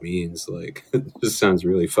that word means. Like, it just sounds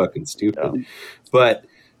really fucking stupid. Yeah. But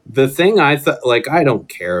the thing I thought, like, I don't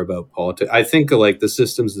care about politics. I think like the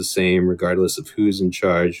system's the same regardless of who's in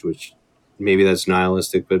charge. Which maybe that's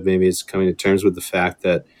nihilistic, but maybe it's coming to terms with the fact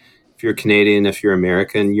that if you're Canadian, if you're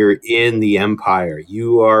American, you're in the empire.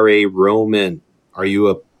 You are a Roman. Are you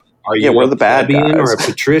we're the bad guys. Or a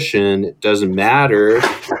patrician? It doesn't matter.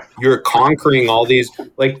 You're conquering all these.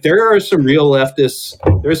 Like, there are some real leftists.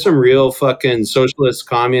 There's some real fucking socialist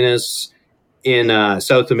communists in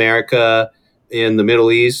South America in the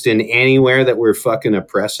Middle East, in anywhere that we're fucking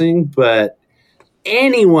oppressing, but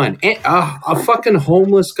anyone, a fucking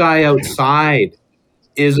homeless guy outside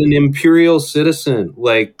is an imperial citizen.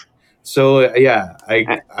 Like, so yeah,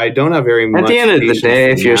 I don't have very much. At the end of the patience day,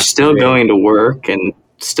 for if you're still masquerade. going to work and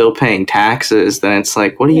still paying taxes, then it's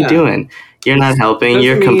like, what are you Yeah. doing? You're not helping. Doesn't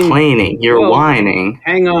You're mean- complaining. You're well, whining.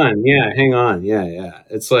 hang on. Yeah.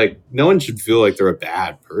 It's like no one should feel like they're a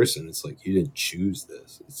bad person. It's like you didn't choose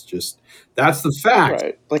this. It's just that's the fact.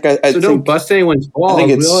 Right. Like I So don't think bust anyone's balls. think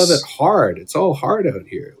We all have it's- it hard. It's all hard out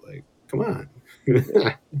here. Like, come on.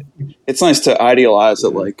 it's nice to idealize it.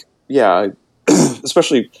 Like, yeah,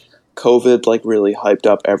 especially COVID, like really hyped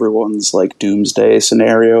up everyone's like doomsday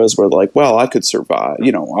scenarios where like, well, I could survive.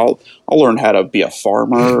 You know, I'll learn how to be a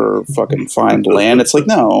farmer or fucking find land. It's like,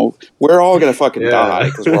 no, we're all gonna fucking die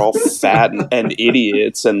because we're all fat and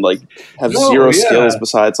idiots and like have zero skills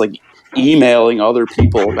besides like emailing other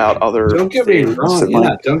people about other. Don't get me things. wrong. And, Yeah,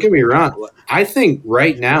 like, don't get me wrong. I think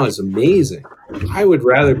right now is amazing. I would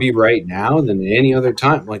rather be right now than any other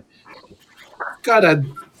time. Like, got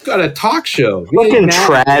a talk show. Me Fucking and Matt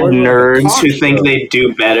trad Gordon have a nerds talk who think show. they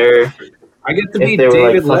do better I get to be if they were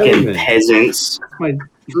like David fucking Letterman. peasants. That's my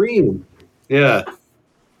dream. Yeah.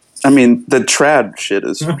 I mean, the trad shit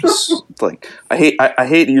is just like I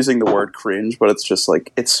hate using the word cringe, but it's just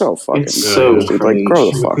like it's so fucking It's so cringe, dude. Like, cringe.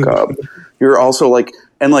 grow the fuck up. You're also like,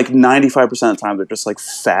 and like 95% of the time they're just like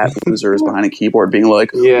fat losers behind a keyboard, being like,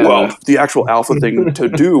 Yeah. well, the actual alpha thing to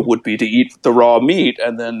do would be to eat the raw meat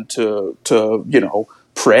and then to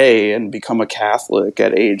pray and become a Catholic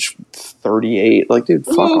at age 38. Like, dude,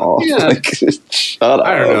 fuck off. yeah. Like, shut up.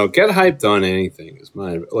 I don't know. Get hyped on anything is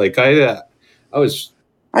mine. Like I was.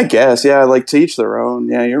 I guess, yeah, like to each their own.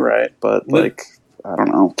 Yeah, you're right, but like I don't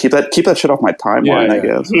know. Keep that shit off my timeline, Yeah, I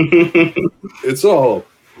yeah. guess. It's all.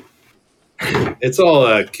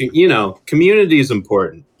 Community is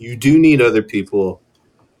important. You do need other people.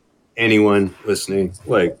 Anyone listening,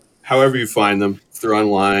 like however you find them, if they're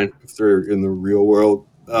online, if they're in the real world,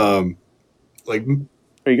 like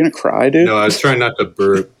Are you gonna cry, dude? no, I was trying not to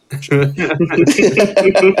burp. Get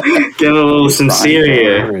a little sincere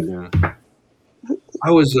here. Right now. I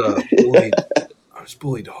was bullied. I was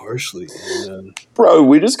bullied harshly. And, Bro,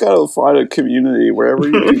 we just gotta find a community wherever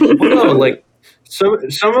you no, like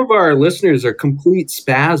some of our listeners are complete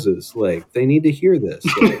spazzes. Like they need to hear this.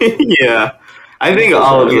 Like, Yeah. I think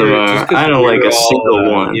all of them just are. 'cause I don't like we're a all,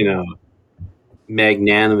 single one.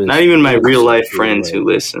 Magnanimous. Not even my real life people, friends like, who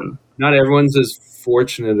listen. Not everyone's as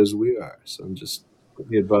fortunate as we are. So I'm just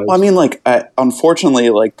the advice. Well, I mean, like, unfortunately,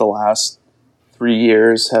 like the last 3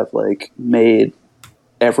 years have like made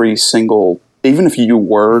every single. Even if you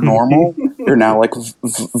were normal, you're now like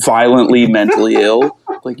violently mentally ill.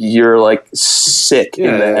 Like you're like sick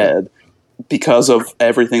in the head because of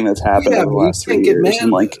everything that's happened over the last 3 years.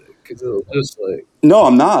 And like, just like no,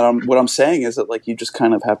 I'm not. What I'm saying is that like you just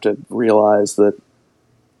kind of have to realize that.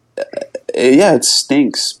 Yeah, it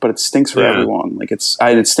stinks, but it stinks for everyone. Like it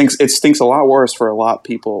stinks. It stinks a lot worse for a lot of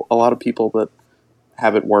people that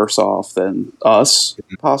have it worse off than us,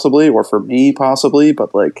 possibly, or for me, possibly.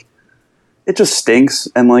 But like, it just stinks,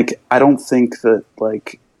 and like, I don't think that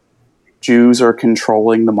like Jews are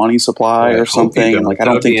controlling the money supply or something. And like, I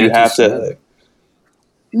don't think you have to.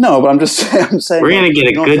 No, but I'm just saying. I'm saying We're gonna get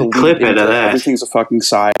a good clip out of that. Everything's a fucking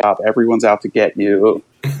psyop. Everyone's out to get you.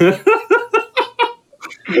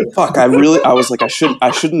 Fuck! I was like, I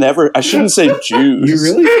shouldn't say Jews. You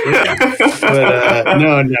really? Yeah. But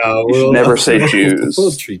no. We'll never say Jews.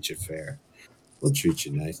 We'll treat you fair. We'll treat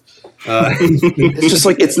you nice. It's just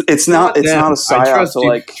like it's not a psyop to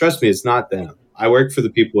like. Trust me, it's not them. I work for the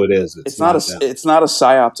people it is. It's not them. It's not a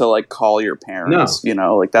psyop to like call your parents. No. You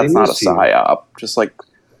know, like that's not a miss you. psyop. Just like,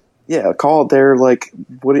 yeah, call. They're like,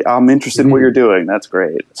 I'm interested in what you're doing. That's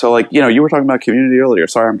great. So like, you were talking about community earlier.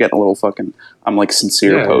 Sorry, I'm getting a little fucking. I'm like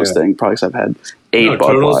sincere posting. Probably because I've had 8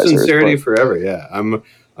 total Budweisers. sincerity forever. Yeah,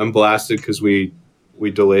 I'm blasted because we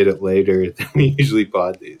delayed it later than we usually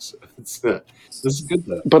pod these. So this is good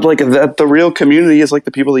though. But like the real community is like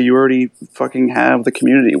the people that you already fucking have the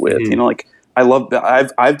community with. Mm-hmm. You know, like I love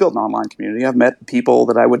that. I've built an online community. I've met people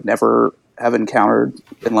that I would never have encountered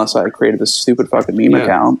unless I created this stupid fucking meme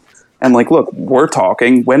account. And like, look, we're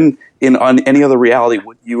talking. When on any other reality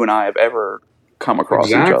would you and I have ever come across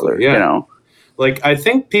each other? Yeah. You know, like I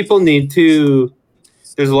think people need to.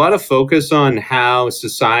 There's a lot of focus on how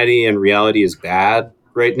society and reality is bad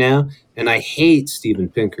right now, and I hate Steven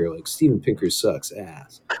Pinker. Like Steven Pinker sucks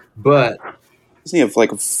ass. But isn't he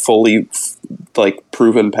like a fully like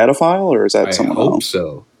proven pedophile, or is that someone else? I hope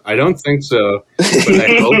so. I don't think so, but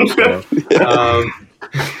I hope so.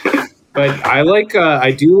 But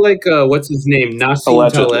I do like, what's his name? Nassim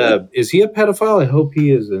Allegedly. Taleb. Is he a pedophile? I hope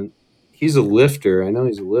he isn't. He's a lifter. I know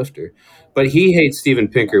he's a lifter. But he hates Steven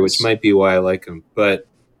Pinker, which might be why I like him. But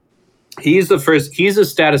he's a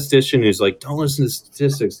statistician who's like, don't listen to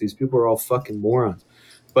statistics. These people are all fucking morons.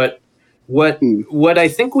 But what I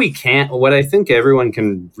think everyone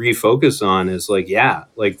can refocus on is like, yeah,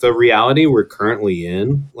 like the reality we're currently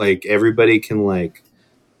in, like everybody can like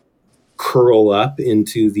curl up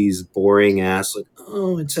into these boring ass like,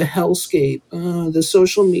 oh, it's a hellscape, the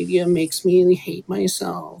social media makes me hate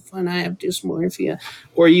myself and I have dysmorphia.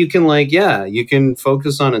 Or you can like, yeah, you can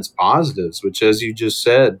focus on its positives, which, as you just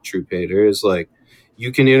said, True Pater, is like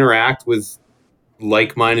you can interact with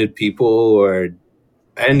like-minded people,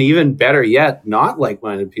 and even better yet, not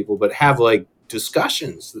like-minded people, but have like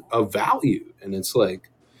discussions of value. And it's like,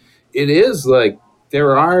 it is like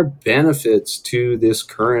there are benefits to this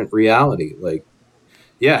current reality. Like,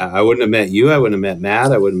 yeah, I wouldn't have met you. I wouldn't have met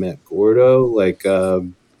Matt. I wouldn't have met Gordo. Like,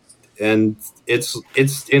 and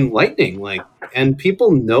it's enlightening. Like, and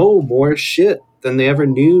people know more shit than they ever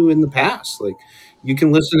knew in the past. Like, you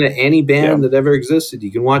can listen to any band that ever existed.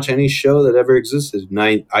 You can watch any show that ever existed. And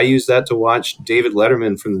I use that to watch David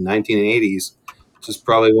Letterman from the 1980s. Which is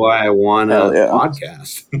probably why I want a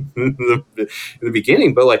podcast in the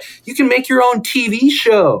beginning. But like, you can make your own TV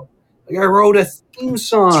show. Like, I wrote a theme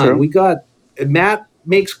song. We got Matt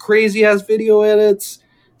makes crazy ass video edits.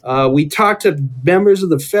 We talk to members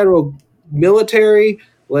of the federal military.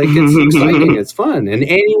 Like, it's exciting. It's fun, and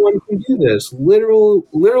anyone can do this.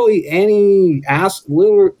 Literally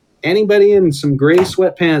anybody in some gray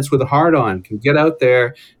sweatpants with a heart on can get out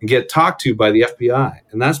there and get talked to by the FBI,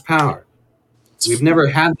 and that's power. We've never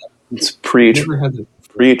had that. It's preach,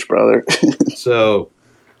 brother. So,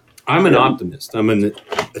 I'm an optimist. I'm an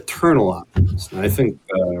eternal optimist. And I think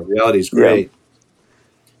reality is great. Yeah.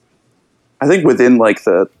 I think within like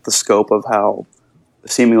the scope of how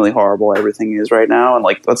seemingly horrible everything is right now, and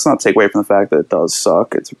like let's not take away from the fact that it does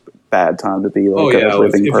suck. It's a bad time to be like a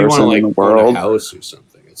living person like, in the world. Own a house or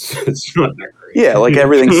something, it's not that great. Yeah, like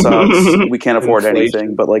everything sucks. We can't afford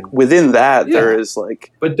anything, but like within that, there is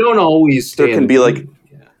like. But don't always. There can be like.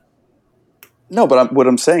 No, but what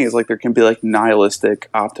I'm saying is like there can be like nihilistic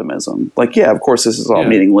optimism. Like, yeah, of course this is all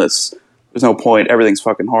meaningless. There's no point. Everything's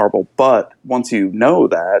fucking horrible. But once you know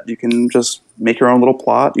that, you can just make your own little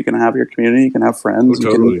plot. You can have your community. You can have friends.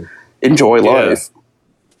 You can enjoy life.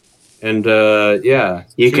 And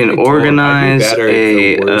you can organize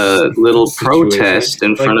a little protest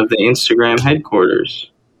in front of the Instagram headquarters.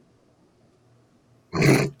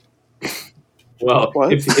 Well,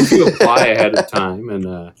 if you apply ahead of time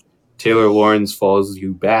and Taylor Lawrence follows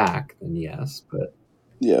you back, then yes. But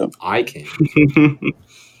I can't.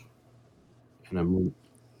 And I'm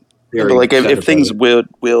very like if things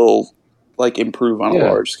will like improve on a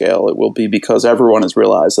large scale, it will be because everyone has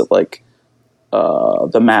realized that like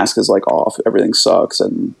the mask is like off, everything sucks,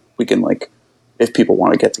 and we can like if people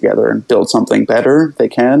want to get together and build something better, they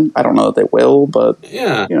can. I don't know that they will, but you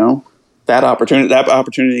know that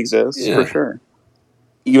opportunity exists for sure.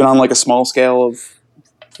 Even on like a small scale of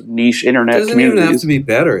niche internet communities. It doesn't even have to be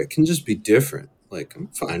better. It can just be different. Like, I'm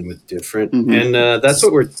fine with different. And that's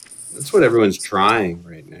what everyone's trying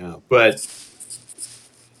right now. But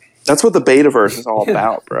that's what the Betaverse is all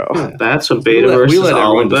about, bro. Yeah. That's what Betaverse is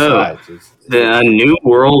all about. The new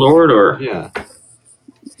world order. Yeah.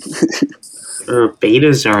 Or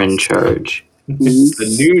betas are in charge. The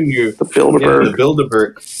Bilderberg.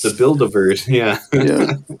 The Buildiverse. Yeah.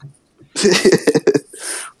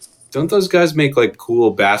 Don't those guys make like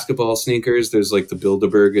cool basketball sneakers? There's like the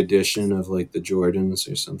Bilderberg edition of like the Jordans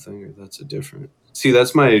or something, or that's a different. See,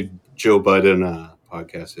 that's my Joe Budden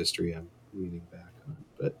podcast history I'm reading back on.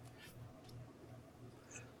 But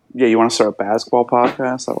yeah, you want to start a basketball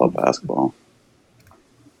podcast? I love basketball.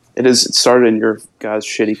 It started in your guys'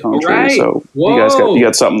 shitty country, so you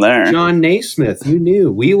got something there. John Naismith, you knew.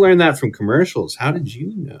 We learned that from commercials. How did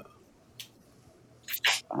you know?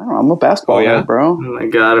 I don't know. I'm a basketball guy, bro. Oh my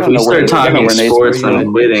god! If we start talking sports,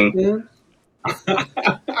 I'm quitting.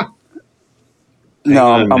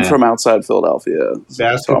 No, I'm from outside Philadelphia.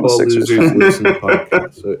 Basketball losers listen to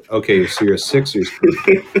podcasts. So you're a Sixers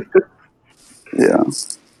fan. Yeah,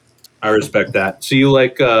 I respect that. So you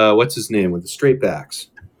like what's his name with the straight backs?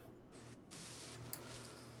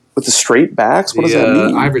 With the straight backs? What does that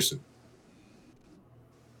mean? Iverson.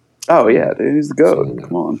 Oh yeah, dude, he's the GOAT.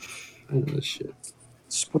 Come on. I know this shit.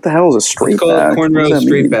 What the hell is a straight back? Cornrow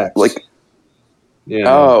straight backs. Like,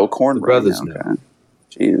 cornrow. Brothers know.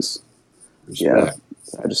 Jeez. Respect. Yeah.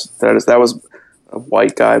 That was a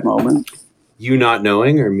white guy moment. You not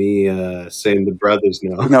knowing, or me saying the brothers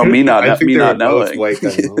know? No, me not. I think me they not were both knowing. white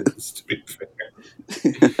guy moments, to be fair.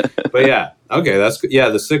 But yeah, okay, that's good. Yeah,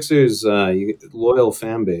 the Sixers, loyal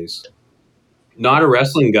fan base. Not a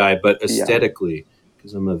wrestling guy, but aesthetically,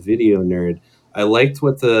 because I'm a video nerd. I liked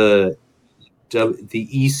what the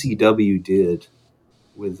ECW did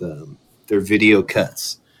with their video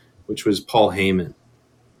cuts, which was Paul Heyman.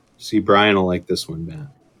 See, Brian will like this one, Matt,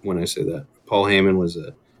 when I say that. Paul Heyman was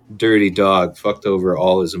a dirty dog, fucked over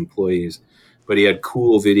all his employees, but he had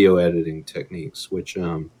cool video editing techniques, which,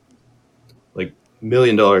 like, $1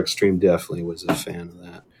 Million Extreme definitely was a fan of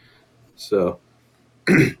that. So,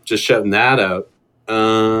 just shutting that out.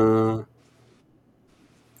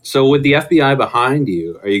 So, with the FBI behind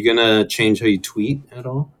you, are you going to change how you tweet at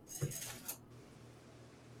all?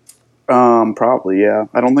 Probably, yeah.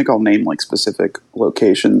 I don't think I'll name like specific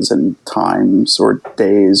locations and times or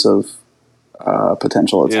days of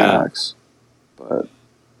potential attacks. But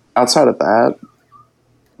outside of that,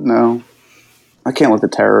 no. I can't let the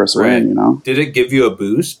terrorists win, you know? Did it give you a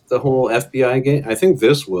boost, the whole FBI game? I think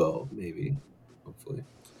this will, maybe, hopefully.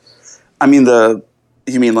 I mean,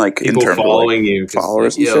 you mean like people in terms following of like you,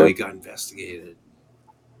 followers like, and shit? he got investigated.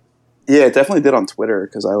 Yeah, it definitely did on Twitter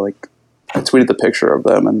because I tweeted the picture of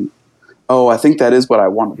them, and I think that is what I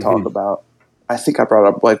want to talk about. I think I brought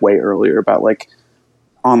up like way earlier about like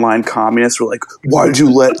online communists were like, why did you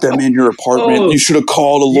let them in your apartment? You should have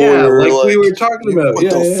called a lawyer. Yeah, like we were talking about. What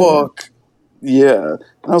the fuck? Yeah.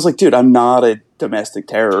 And I was like, dude, I'm not a domestic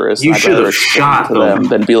terrorist. You should have shot them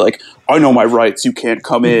than be like, I know my rights. You can't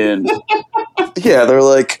come in. Yeah, they're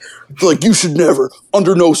like, you should never,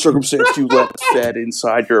 under no circumstance, you let Fed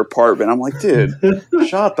inside your apartment. I'm like, dude,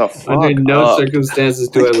 shut the fuck up. Under no circumstances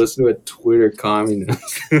do I listen to a Twitter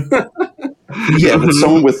communist. Yeah, but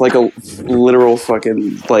someone with like a literal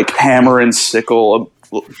fucking like hammer and sickle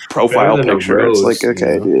profile picture. It's like,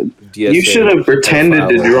 okay, dude. DSA, you should have pretended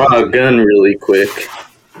to draw a gun really quick.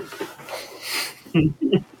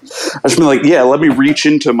 I should be like, yeah, let me reach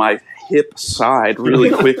into my hip side really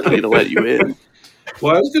quickly to let you in.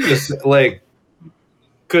 Well, I was going to say, like,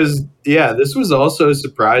 because, yeah, this was also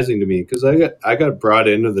surprising to me because I got brought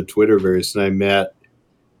into the Twitterverse and I met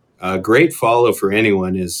a great follow for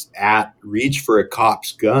anyone is at Reach for a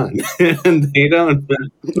Cop's Gun. And they don't.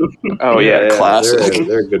 Oh, yeah, classic.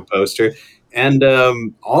 They're a good poster. And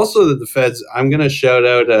also that the feds, I'm going to shout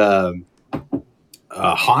out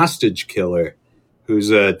a hostage killer who's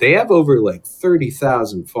they have over like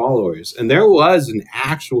 30,000 followers, and there was an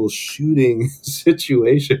actual shooting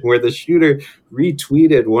situation where the shooter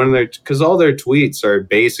retweeted one of their, because all their tweets are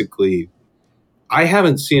basically, I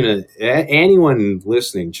haven't seen anyone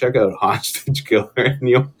listening check out hostage killer, and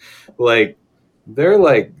you'll like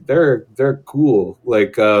they're cool,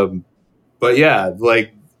 like but yeah,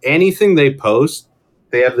 like anything they post,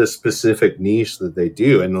 they have this specific niche that they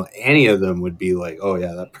do, and any of them would be like, oh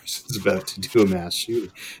yeah, that person's about to do a mass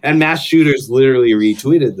shooting, and mass shooters literally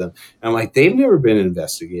retweeted them. And I'm like, they've never been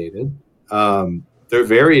investigated. They're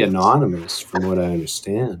very anonymous from what I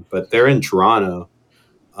understand, but they're in Toronto,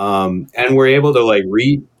 and we're able to like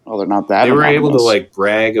they're not that. They were anonymous. able to like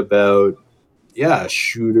brag about, yeah, a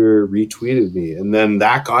shooter retweeted me, and then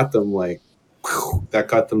that got them like, that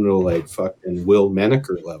got them to like fucking Will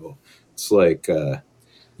Menaker level. It's like.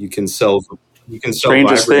 You can sell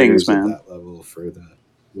strangest things, man. At that level for the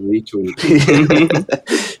retweet.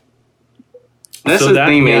 That's the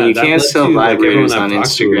thing, man. You can't sell vibrators on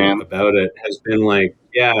Instagram. About it has been like,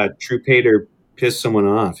 yeah, True Pater pissed someone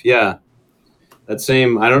off. Yeah, that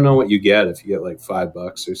same. I don't know what you get if you get like $5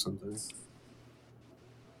 or something.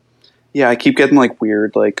 Yeah, I keep getting like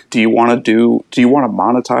weird. Like, do you want to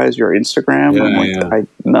monetize your Instagram? Yeah, I'm like, yeah.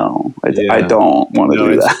 I don't want to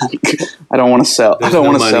do that. I don't want to sell. I don't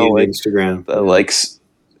want to sell like Instagram. Like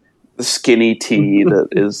the skinny tea that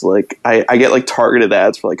is like I get like targeted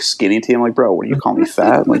ads for like skinny tea. I'm like, bro, what do you call me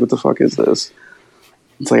fat? I'm like, what the fuck is this?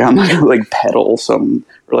 It's like I'm not gonna like peddle some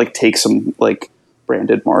or like take some like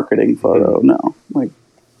branded marketing photo. No, like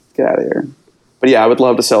get out of here. But yeah, I would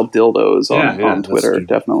love to sell dildos on Twitter,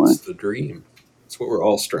 definitely. That's the dream. That's what we're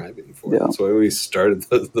all striving for. Yeah. That's why we started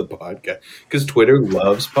the podcast. Because Twitter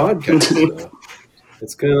loves podcasts. So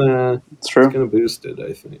it's gonna boost it,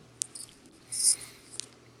 I think.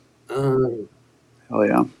 Hell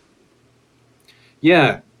yeah.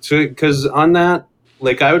 Yeah. So because on that,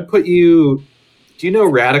 like I would put you, do you know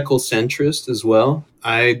Radical Centrist as well?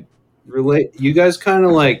 I relate, you guys kind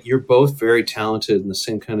of like, you're both very talented in the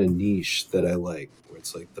same kind of niche that I like, where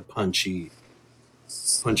it's like the punchy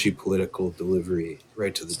political delivery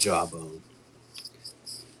right to the jawbone.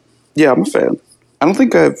 Yeah, I'm a fan. I don't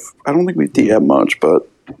think we DM much, but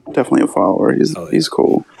definitely a follower. Oh, yeah. He's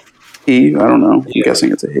cool. He, I don't know. I'm Yeah.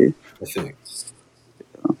 guessing it's a he. I think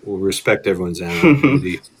we'll respect everyone's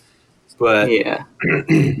anonymity. But Yeah.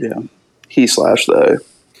 Yeah, he/they.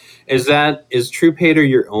 is Troop Hater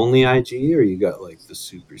your only IG, or you got like the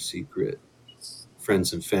super secret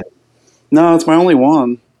friends and family? No, it's my only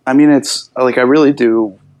one. I mean, it's like I really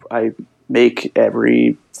do. I make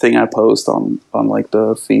everything I post on like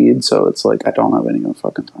the feed, so it's like I don't have any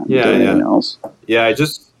fucking time to do anything else. Yeah, I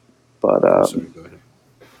just. But sorry, go ahead.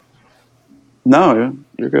 no,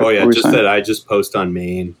 you're good. Oh yeah, What were you just saying? that I just post on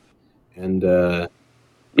main, and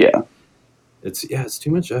Yeah, it's too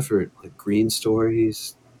much effort. Like green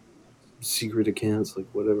stories, secret accounts, like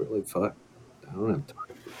whatever. Like fuck, I don't have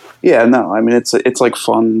time. yeah. No, I mean it's like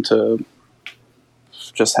fun to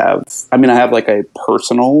just have. I mean, I have like a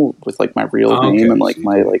personal with like my real Oh, name okay, and like so you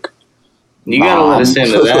my do. like. You gotta let us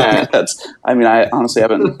into that. That's. I mean, I honestly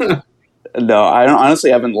haven't. No, I don't, honestly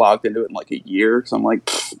haven't logged into it in like a year. So I'm like,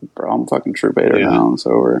 bro, I'm fucking Troop Hater Yeah. now. It's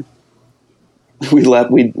over.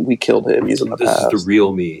 We killed him. He's in the This past. is the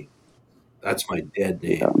real me. That's my dead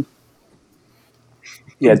name.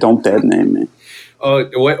 Yeah, don't dead name me. Oh,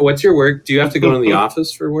 what's your work? Do you have to go in the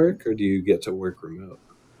office for work, or do you get to work remote?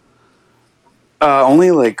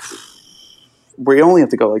 Only like we only have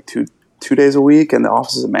to go like two days a week, and the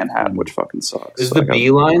office is in Manhattan, which fucking sucks. Is So the I gotta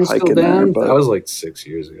Beeline hike still in there, down? but- That was like 6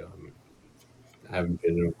 years ago. I haven't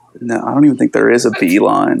been in a No, I don't even think there is a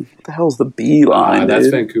Beeline. What the hell's the Beeline, that's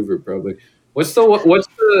dude? Vancouver, probably. What's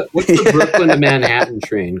the Brooklyn to Manhattan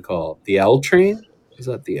train called? The L train? Is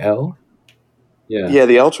that the L? Yeah. Yeah,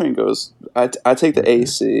 the L train goes. I take the Okay.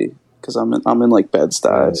 AC because I'm in like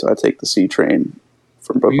Bed-Stuy, Right. so I take the C train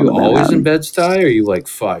from Were Brooklyn you to always in Manhattan. Bed-Stuy, or you like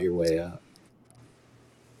fought your way up?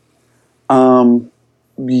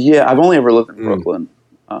 Yeah, I've only ever lived in Mm. Brooklyn,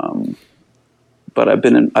 but I've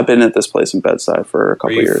been at this place in Bed-Stuy for a Are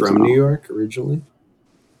couple you years from now. New York originally?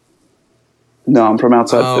 No, I'm from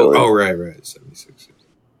outside Philly. Oh, right. 76.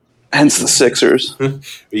 Hence the Sixers.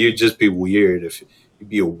 You'd just be weird if you'd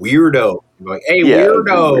be a weirdo. You'd be like, hey, Yeah, it'd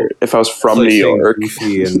be weirdo. weird. If I was It's from like New saying York.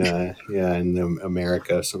 goofy in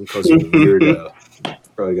America. Someone calls you a weirdo.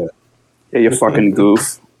 Probably got Yeah, you fucking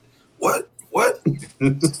goof. what?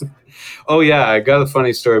 Oh yeah, I got a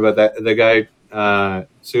funny story about that. The guy,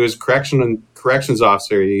 so he was corrections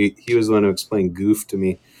officer. He was the one who explained goof to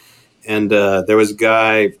me. And there was a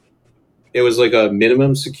guy. It was like a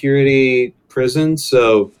minimum security prison,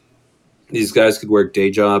 so these guys could work day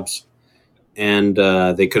jobs, and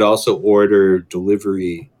they could also order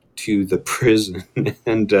delivery to the prison,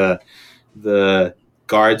 and the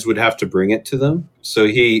guards would have to bring it to them. So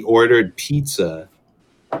he ordered pizza,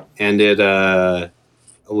 and it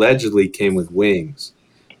allegedly came with wings.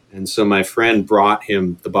 And so my friend brought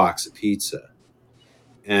him the box of pizza,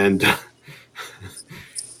 and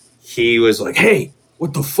he was like, "Hey,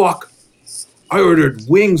 what the fuck? I ordered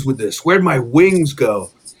wings with this. Where'd my wings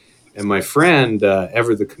go?" And my friend,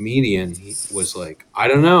 Ever the comedian, he was like, "I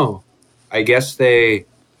don't know. I guess they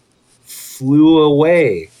flew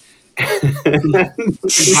away." And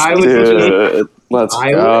the guy was just Dude, let's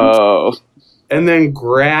silent, go. and then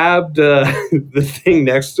grabbed the thing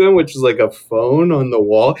next to him, which is like a phone on the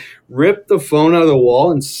wall, ripped the phone out of the wall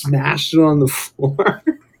and smashed it on the floor,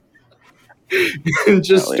 and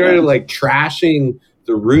just Hell yeah. started like trashing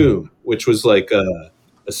the room, which was like a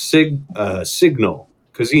signal,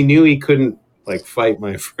 because he knew he couldn't like fight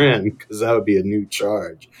my friend because that would be a new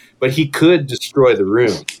charge, but he could destroy the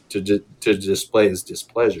room to display his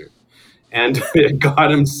displeasure, and it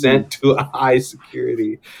got him sent to a high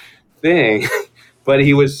security thing. But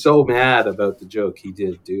he was so mad about the joke, he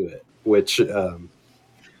did do it, which I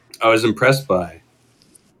was impressed by.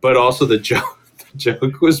 But also the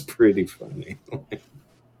joke was pretty funny.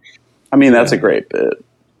 I mean, that's a great bit.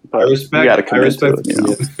 But I respect you gotta commit to the it, you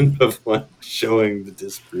know? commitment of like showing the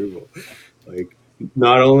disapproval. Like,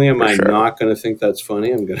 not only am For I sure. not going to think that's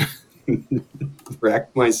funny, I'm going to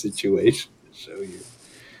wreck my situation to show you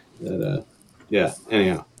that. Yeah.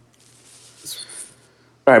 Anyhow,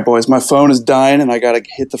 All right, boys, my phone is dying and I gotta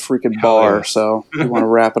hit the freaking Hell bar. yeah. So you want to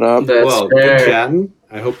wrap it up? That's well, fair. good chatting.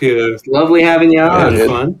 I hope you Lovely having you had on. dude.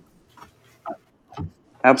 fun.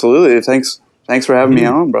 Absolutely. Thanks for having me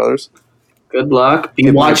on, brothers. Good luck. Be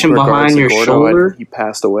Give my watching regards behind to your Gordo. shoulder. He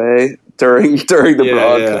passed away during the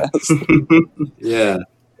Yeah, broadcast. Yeah.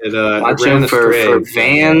 It ran Watching for astray.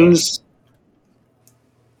 vans.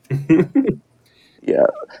 Yeah,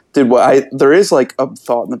 dude. There is like a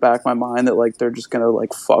thought in the back of my mind that like they're just gonna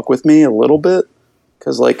like fuck with me a little bit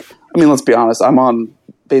because like I mean, let's be honest, I'm on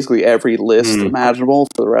basically every list imaginable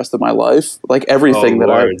for the rest of my life. Like everything Oh, that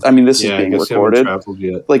Lord. I mean, this is Yeah, I being guess you haven't recorded. traveled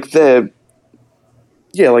yet. Like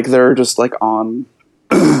yeah, like they're just like on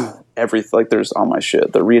everything. Like there's on my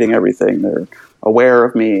shit. They're reading everything. They're aware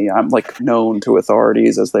of me. I'm like known to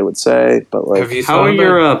authorities, as they would say. But like, Have you How are thought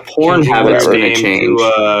your about porn changing habits your going to name change?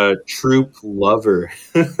 to Troop Lover?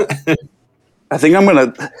 I think I'm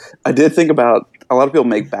gonna. I did think about. A lot of people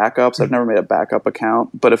make backups. I've never made a backup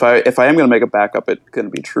account, but if I am gonna make a backup, it's gonna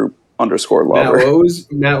be Troop _ Matt,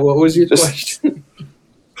 Lover. what was your Just- question?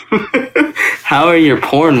 How are your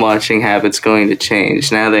porn watching habits going to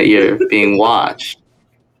change now that you're being watched?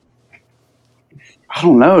 I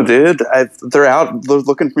don't know, dude. They're out. They're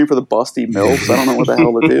looking for me for the busty milfs. I don't know what the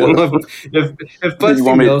hell to do. Well, if You want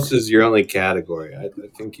busting me- milfs is your only category, I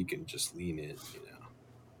think you can just lean in.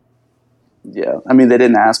 Yeah, I mean, they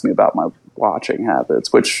didn't ask me about my watching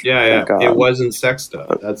habits, which Yeah, thank God. it wasn't sex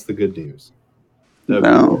stuff. That's the good news. That'd be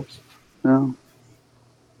No. worse. No.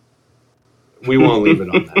 We won't leave it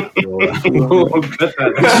on that. We'll cut that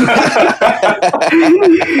out.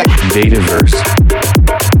 Betaverse.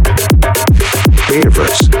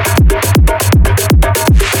 Betaverse.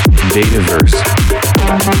 Betaverse.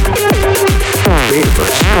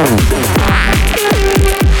 Betaverse.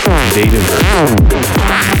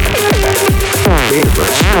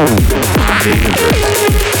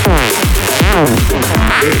 Betaverse.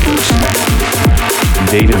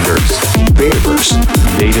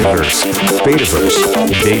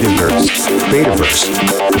 Betaverse.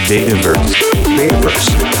 Betaverse. Betaverse. Betaverse. Betaverse. Betaverse.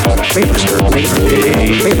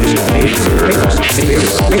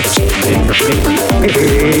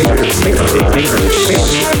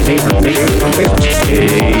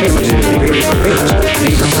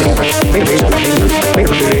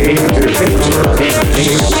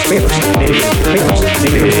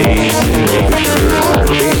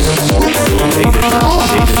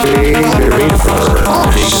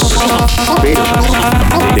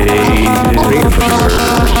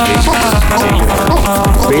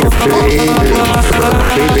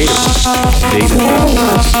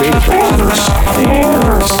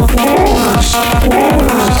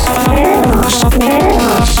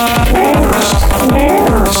 Betaverse.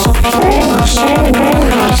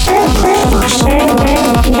 Betaverse.